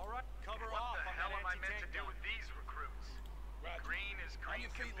 All right. Cover What off. the hell am I meant to do with these recruits? Green is green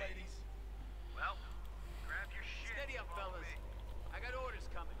can be. Well, grab your shit. Steady up, fellas. I got orders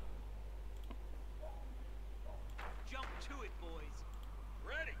coming. Jump to it, boys.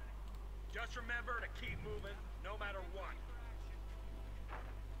 Ready. Just remember to keep moving, no matter what.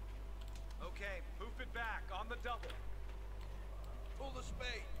 Okay, move it back on the double. Pull the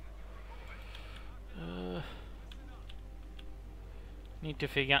spade. Need to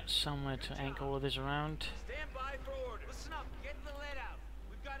figure out somewhere to anchor all of this around. Stand by for orders. Listen up. Get the lead out.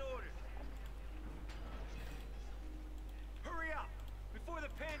 We've got orders. Hurry up before the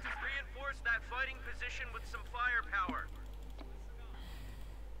Panzers Reinforce that fighting position with some firepower.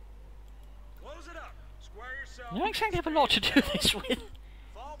 close it up. Square yourself. I don't exactly have a lot to do this with.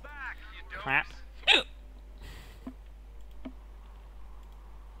 Fall back, you don't. Crap.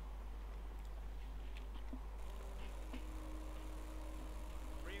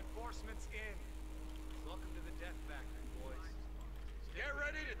 Reinforcements in. Welcome to the Death Factory, boys. Get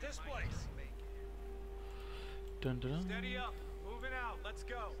ready to displace. Dun, dun, dun. Steady up. Moving out. Let's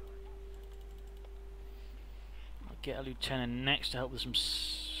go. get a lieutenant next to help with some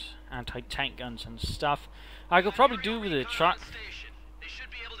anti-tank guns and stuff. I could probably do with a truck. They should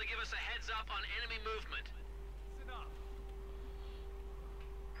be able to give us a heads up on enemy movement.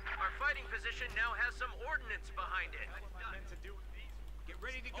 Our fighting position now has some ordnance behind it. Get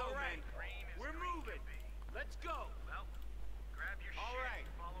ready to go, man. We're moving. Let's go. Well, grab your All right.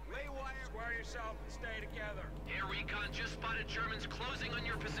 Lay wire, square yourself, and stay together. Air recon just spotted Germans closing on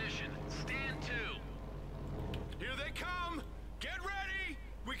your position. Stand to. Here they come. Get ready.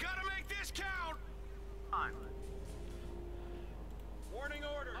 We gotta make this count. Warning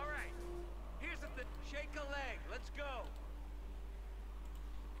order. All right. Here's the thing. Shake a leg. Let's go.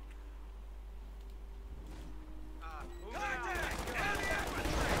 Contact! Heavy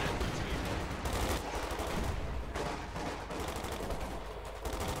infantry!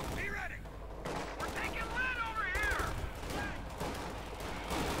 Be ready! We're taking lead over here!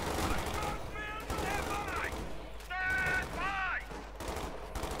 Stand by! Stand by!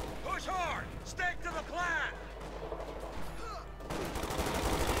 Push hard. Stick to the plan.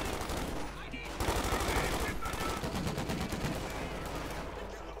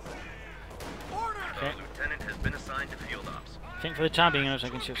 Okay. Lieutenant has been assigned to field ops. I think for the time being, I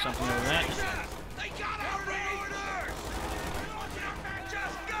can shift something over there. They got orders!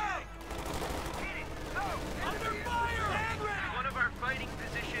 Just go! Under fire! One of our fighting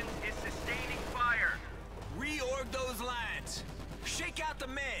positions is sustaining fire. Reorg those lines. Shake out the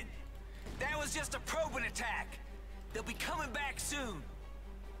men. That was just a probing attack. They'll be coming back soon.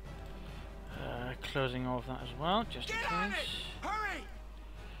 Closing off that as well, just in Get on it! case. Hurry!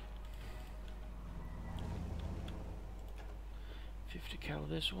 50 cal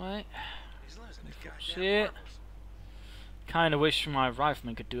this way. See it. Kinda wish my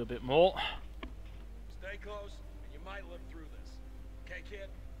rifleman could do a bit more. Stay close, and you might live through this. Okay, kid?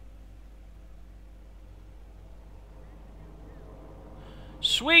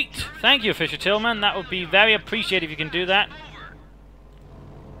 Sweet! Thank you, Fisher Tillman. That would be very appreciated if you can do that.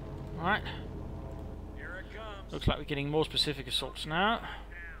 Alright. Here it comes. Looks like we're getting more specific assaults now.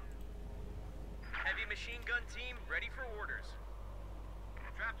 Heavy machine gun team ready for orders.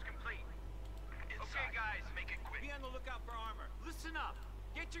 Trap's complete. Okay, guys, make it quick. Be on the lookout for armor. Listen up.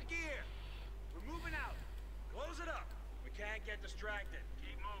 Get your gear. We're moving out. Close it up. We can't get distracted.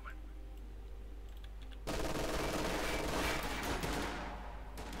 Keep moving.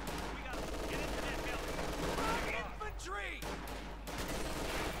 We gotta get into that building. Infantry!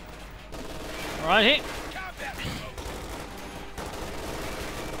 Alright, hit.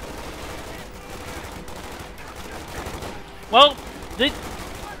 Well, the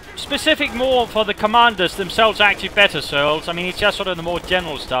specific more for the commanders themselves are actually better, Searles. I mean, it's just sort of the more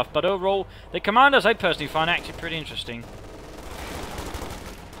general stuff, but overall, the commanders I personally find actually pretty interesting.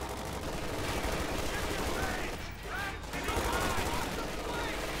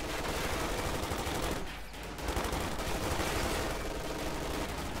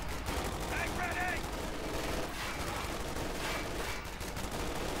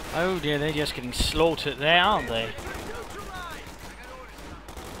 Oh dear, they're just getting slaughtered there, aren't they?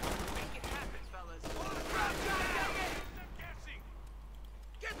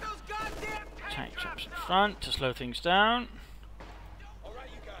 Tank chops in front to slow things down. All right,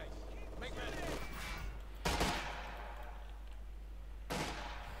 you guys. Make ready.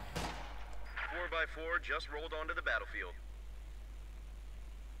 4x4 just rolled onto the battlefield.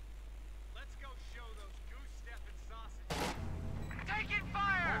 Let's go show those goose-stepping sausages. Taking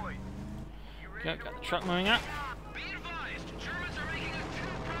fire! Boys, Okay, got the truck moving up. Be advised, Germans are making a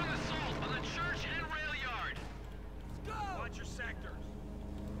two-pronged assault on the church and rail yard. Watch your sectors.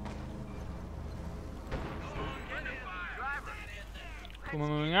 Puma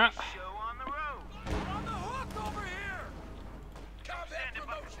moving up. Show on the road. We're on the hook over here! Combat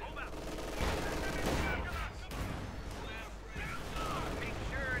promotion. Make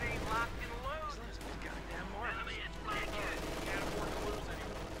sure it ain't locked and loaded. Enemy is flanking. Can't afford to lose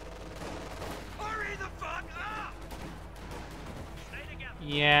anyone. Hurry the fuck up! Stay together.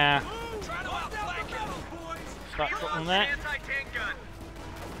 Yeah, Try to outflank him, boys. start dropping there. Anti-tank gun.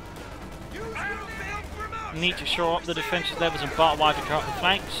 Battlefield promotion. Need to shore up the defensive levels and barbed wire to cut the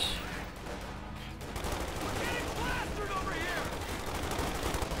flanks. Getting plastered over here!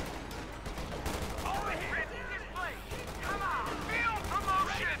 Over here. This place. Come on. Field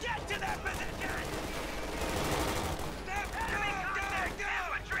promotion. Get to that position. Step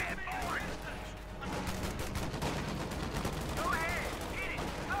infantry and forward. Go ahead. Hit it.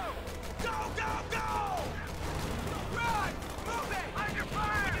 Go. Go, go, go. Run. Move it. Under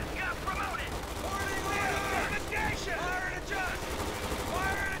fire. Just got promoted. Warning order. Investigation. Fire and adjust.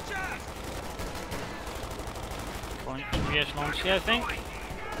 Fire and adjust. 3 echelons here, I think.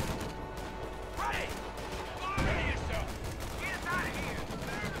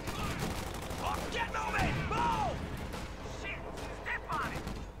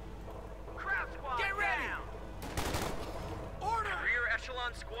 Rear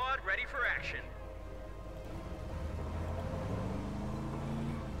echelon squad ready for action.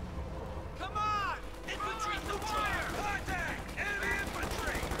 Come on! Infantry fire! Contact! Enemy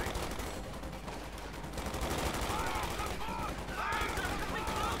infantry!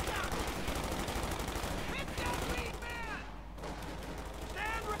 Hit that lead man!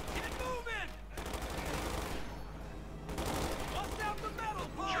 Stand right! Get moving! Bust out the metal,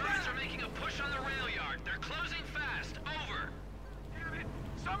 Germans are making a push on the rail yard. They're closing fast. Over. Damn it!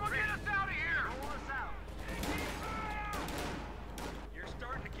 Someone get us out of here! Roll us out. You're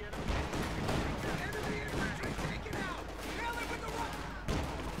starting to get Enemy infantry taken out! Kill it with the rock!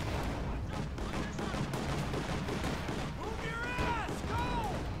 Move your ass! Go!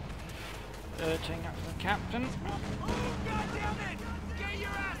 Taking up for the captain. Move, goddammit! Get your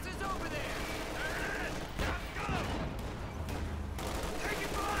asses over there!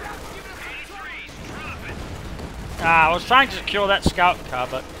 Ah, I was trying to secure that scout car,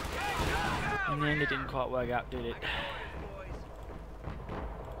 but in the end it didn't quite work out, did it?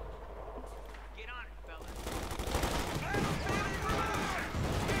 Get on it, fellas.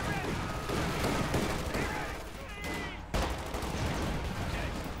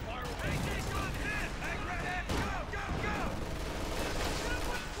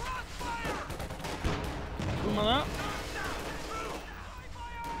 Come on up.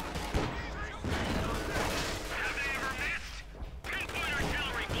 Have they ever missed? Pinpoint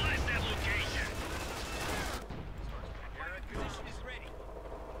artillery, blast that location. Position is ready.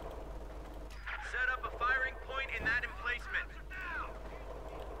 Set up a firing point in that emplacement.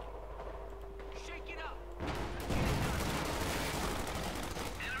 Shake it up.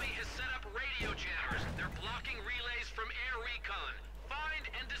 Enemy has set up radio jammers. They're blocking relays from air recon. Find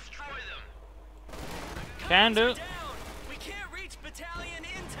and destroy them. Can do. Down. We can't reach battalion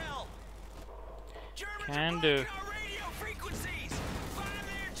intel. Germans Can are do. blocking our radio frequencies. Find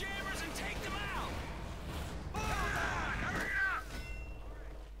their jammers and take them out. Hurry up!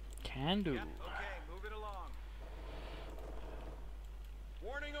 Can do. Okay, move it along.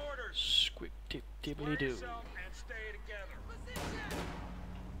 Warning orders. Squip dip dibbly do. Yourself and stay together.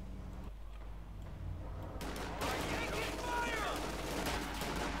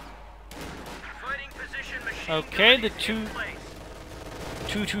 Fighting position machine Okay, gun the is in place.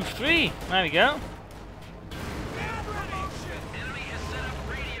 223. There we go. Enemy has set up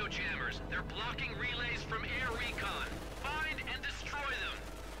radio jammers. They're blocking relays from air recon. Find and destroy them.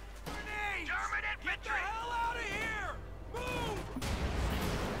 German Get the infantry! hell out of here! Move!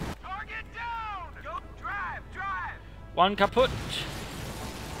 Target down! Go! Drive! Drive! One kaput.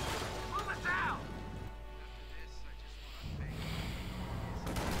 Move us out!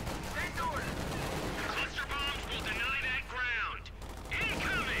 Send orders! Cluster bombs will deny that ground.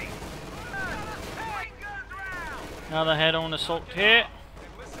 Incoming! Hey, guns round! Another head-on assault here.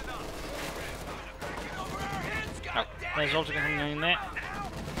 Listen up. Over our heads, Oh, there's also something in there.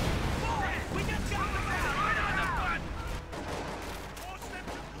 We got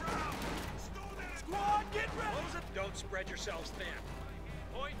Squad, get ready! Don't spread yourselves thin.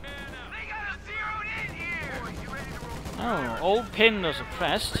 Point man out. They got us zeroed in here! Boys, you ready to roll? Oh, old pin was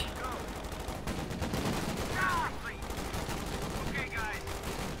suppressed. Okay, guys.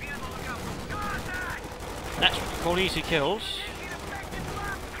 Be on the lookout for contact! That's what you call easy kills.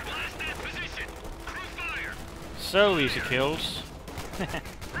 Blast that position. Crew fire. So easy kills. Last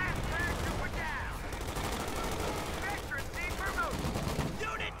paratrooper down! Veteran deep removed!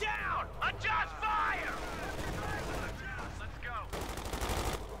 Unit down! Adjust fire! Let's go.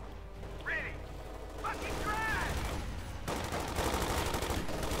 Ready. Fucking drive!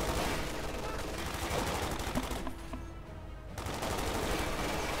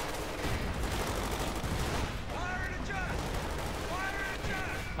 Fire and adjust! Fire and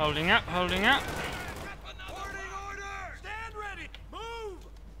adjust! Holding up, holding up. Warning order! Stand ready! Move!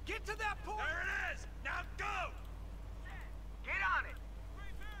 Get to that point! There it is! Now go! Get on it!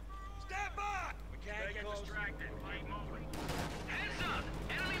 Stand by! We can't get distracted. Keep moving. Heads up.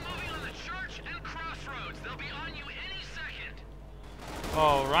 Enemy moving on the church and crossroads. They'll be on you any second.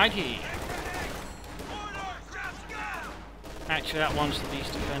 Alrighty. Order! Just go! Actually, that one's the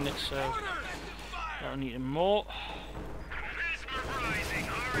least defended, so don't need him more. Mesmerizing,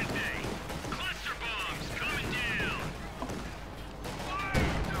 aren't they? Cluster bombs coming down.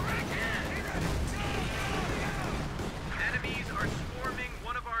 Enemies are swarming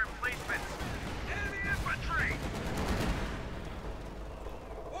one of our emplacements. Enemy infantry!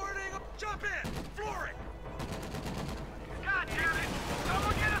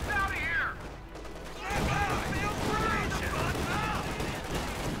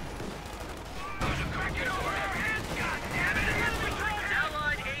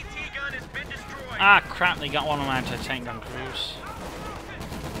 Ah, crap, they got one on anti-tank gun crews.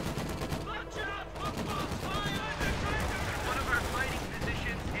 One of our fighting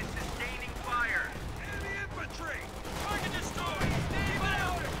positions is sustaining fire. Enemy infantry! Target destroyed! Keep it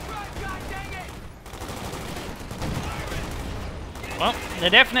out! God dang it! Well,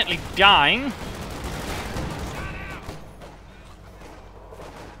 they're definitely dying.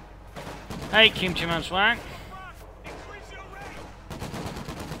 Hey, Kimchi Man Swag. Increase your rate!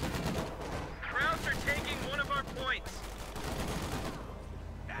 Krauts are taking one of our points.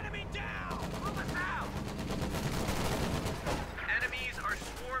 Enemy down! Move us out! Enemies are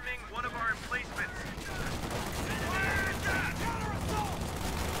swarming one of our emplacements. Counter-assault!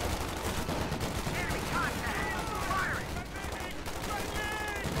 Enemy contact! Firing!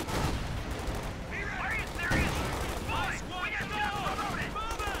 Are you serious? Boys, we just got promoted!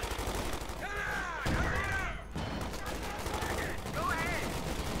 Move it! Come on! Hurry up! Go ahead!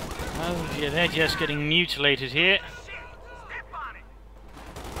 Oh yeah, they're just getting mutilated here. Shit! Step on it!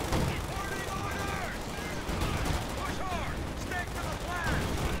 Push hard! Stick to the plan!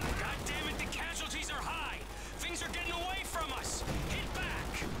 God damn it, the casualties are high. Things are getting away from us. Hit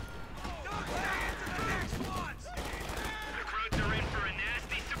back. Don't say it to the next ones! The Krauts are in for a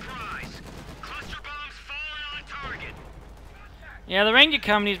nasty surprise. Cluster bombs falling on target. Yeah, the Ranger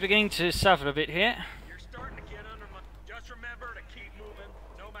Company is beginning to suffer a bit here. You're starting to get under my... Just remember to keep moving,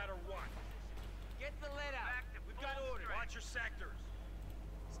 no matter what. Get the lead out. We've got orders. Watch your sectors.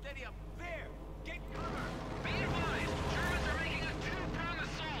 Steady up. There. Get cover. Be advised, Germans are making a two-prong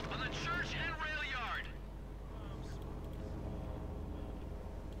assault on the church and rail yard.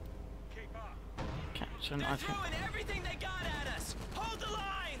 Keep up. Captain, They're I think. throwing everything they got at us. Hold the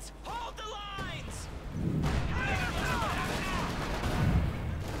lines. Hold the lines.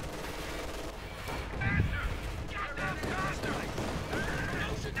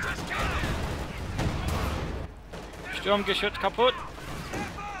 Sturmgeschütz kaputt.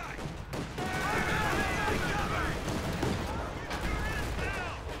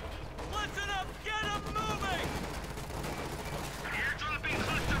 Listen up! Get them moving! Airdropping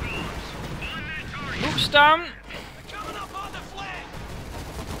cluster bombs. On that target. Luke's down. Coming up on the flank!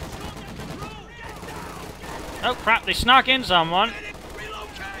 Oh crap, they snuck in someone.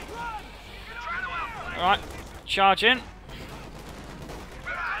 Relocate! Run! Try to outflank! Alright, charge in.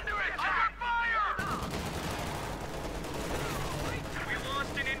 We're under attack! Fire! We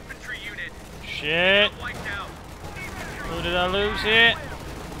lost an infantry unit. Shit. Wiped out. Who did I lose here?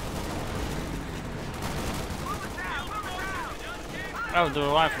 Oh, the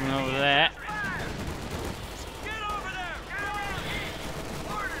rifleman over there. Get over there! Get around!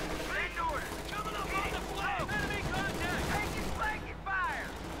 Orders! Make orders! Coming up on the flank! Enemy contact! Taking flanking fire!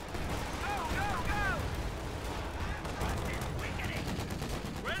 Go, go, go!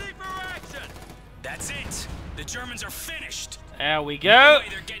 Ready for action! That's it. The Germans are finished. There we No go. way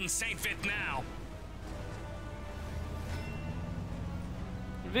they're getting St. Vith now.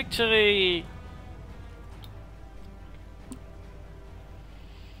 Victory.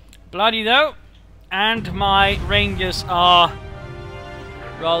 Bloody though. And my Rangers are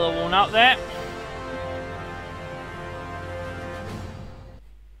rather worn out there.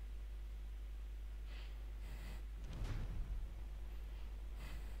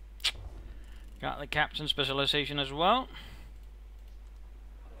 Got the captain specialization as well.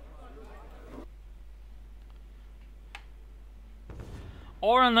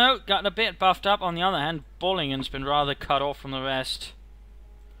 Oren though, got a bit buffed up. On the other hand, Bollingham's been rather cut off from the rest.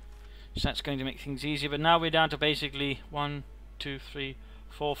 So that's going to make things easier. But now we're down to basically 1, 2, 3,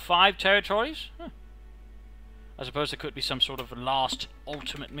 4, 5 territories. I suppose there could be some sort of last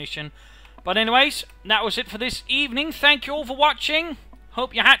ultimate mission. But anyways, that was it for this evening. Thank you all for watching.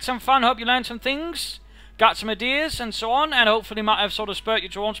 Hope you had some fun. Hope you learned some things. Got some ideas and so on. And hopefully might have sort of spurred you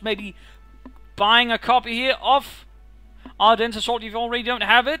towards maybe buying a copy here of Ardennes Assault if you already don't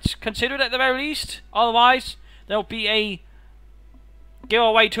have it. Consider it at the very least. Otherwise, there'll be a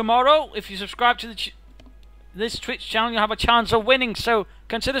giveaway tomorrow. If you subscribe to this Twitch channel, you'll have a chance of winning. So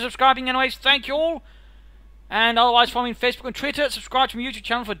consider subscribing anyways. Thank you all. And otherwise, follow me on Facebook and Twitter. Subscribe to my YouTube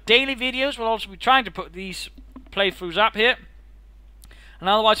channel for daily videos. We'll also be trying to put these playthroughs up here. And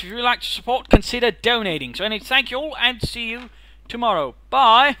otherwise, if you really like to support, consider donating. So anyway, thank you all and see you tomorrow.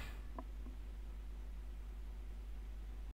 Bye.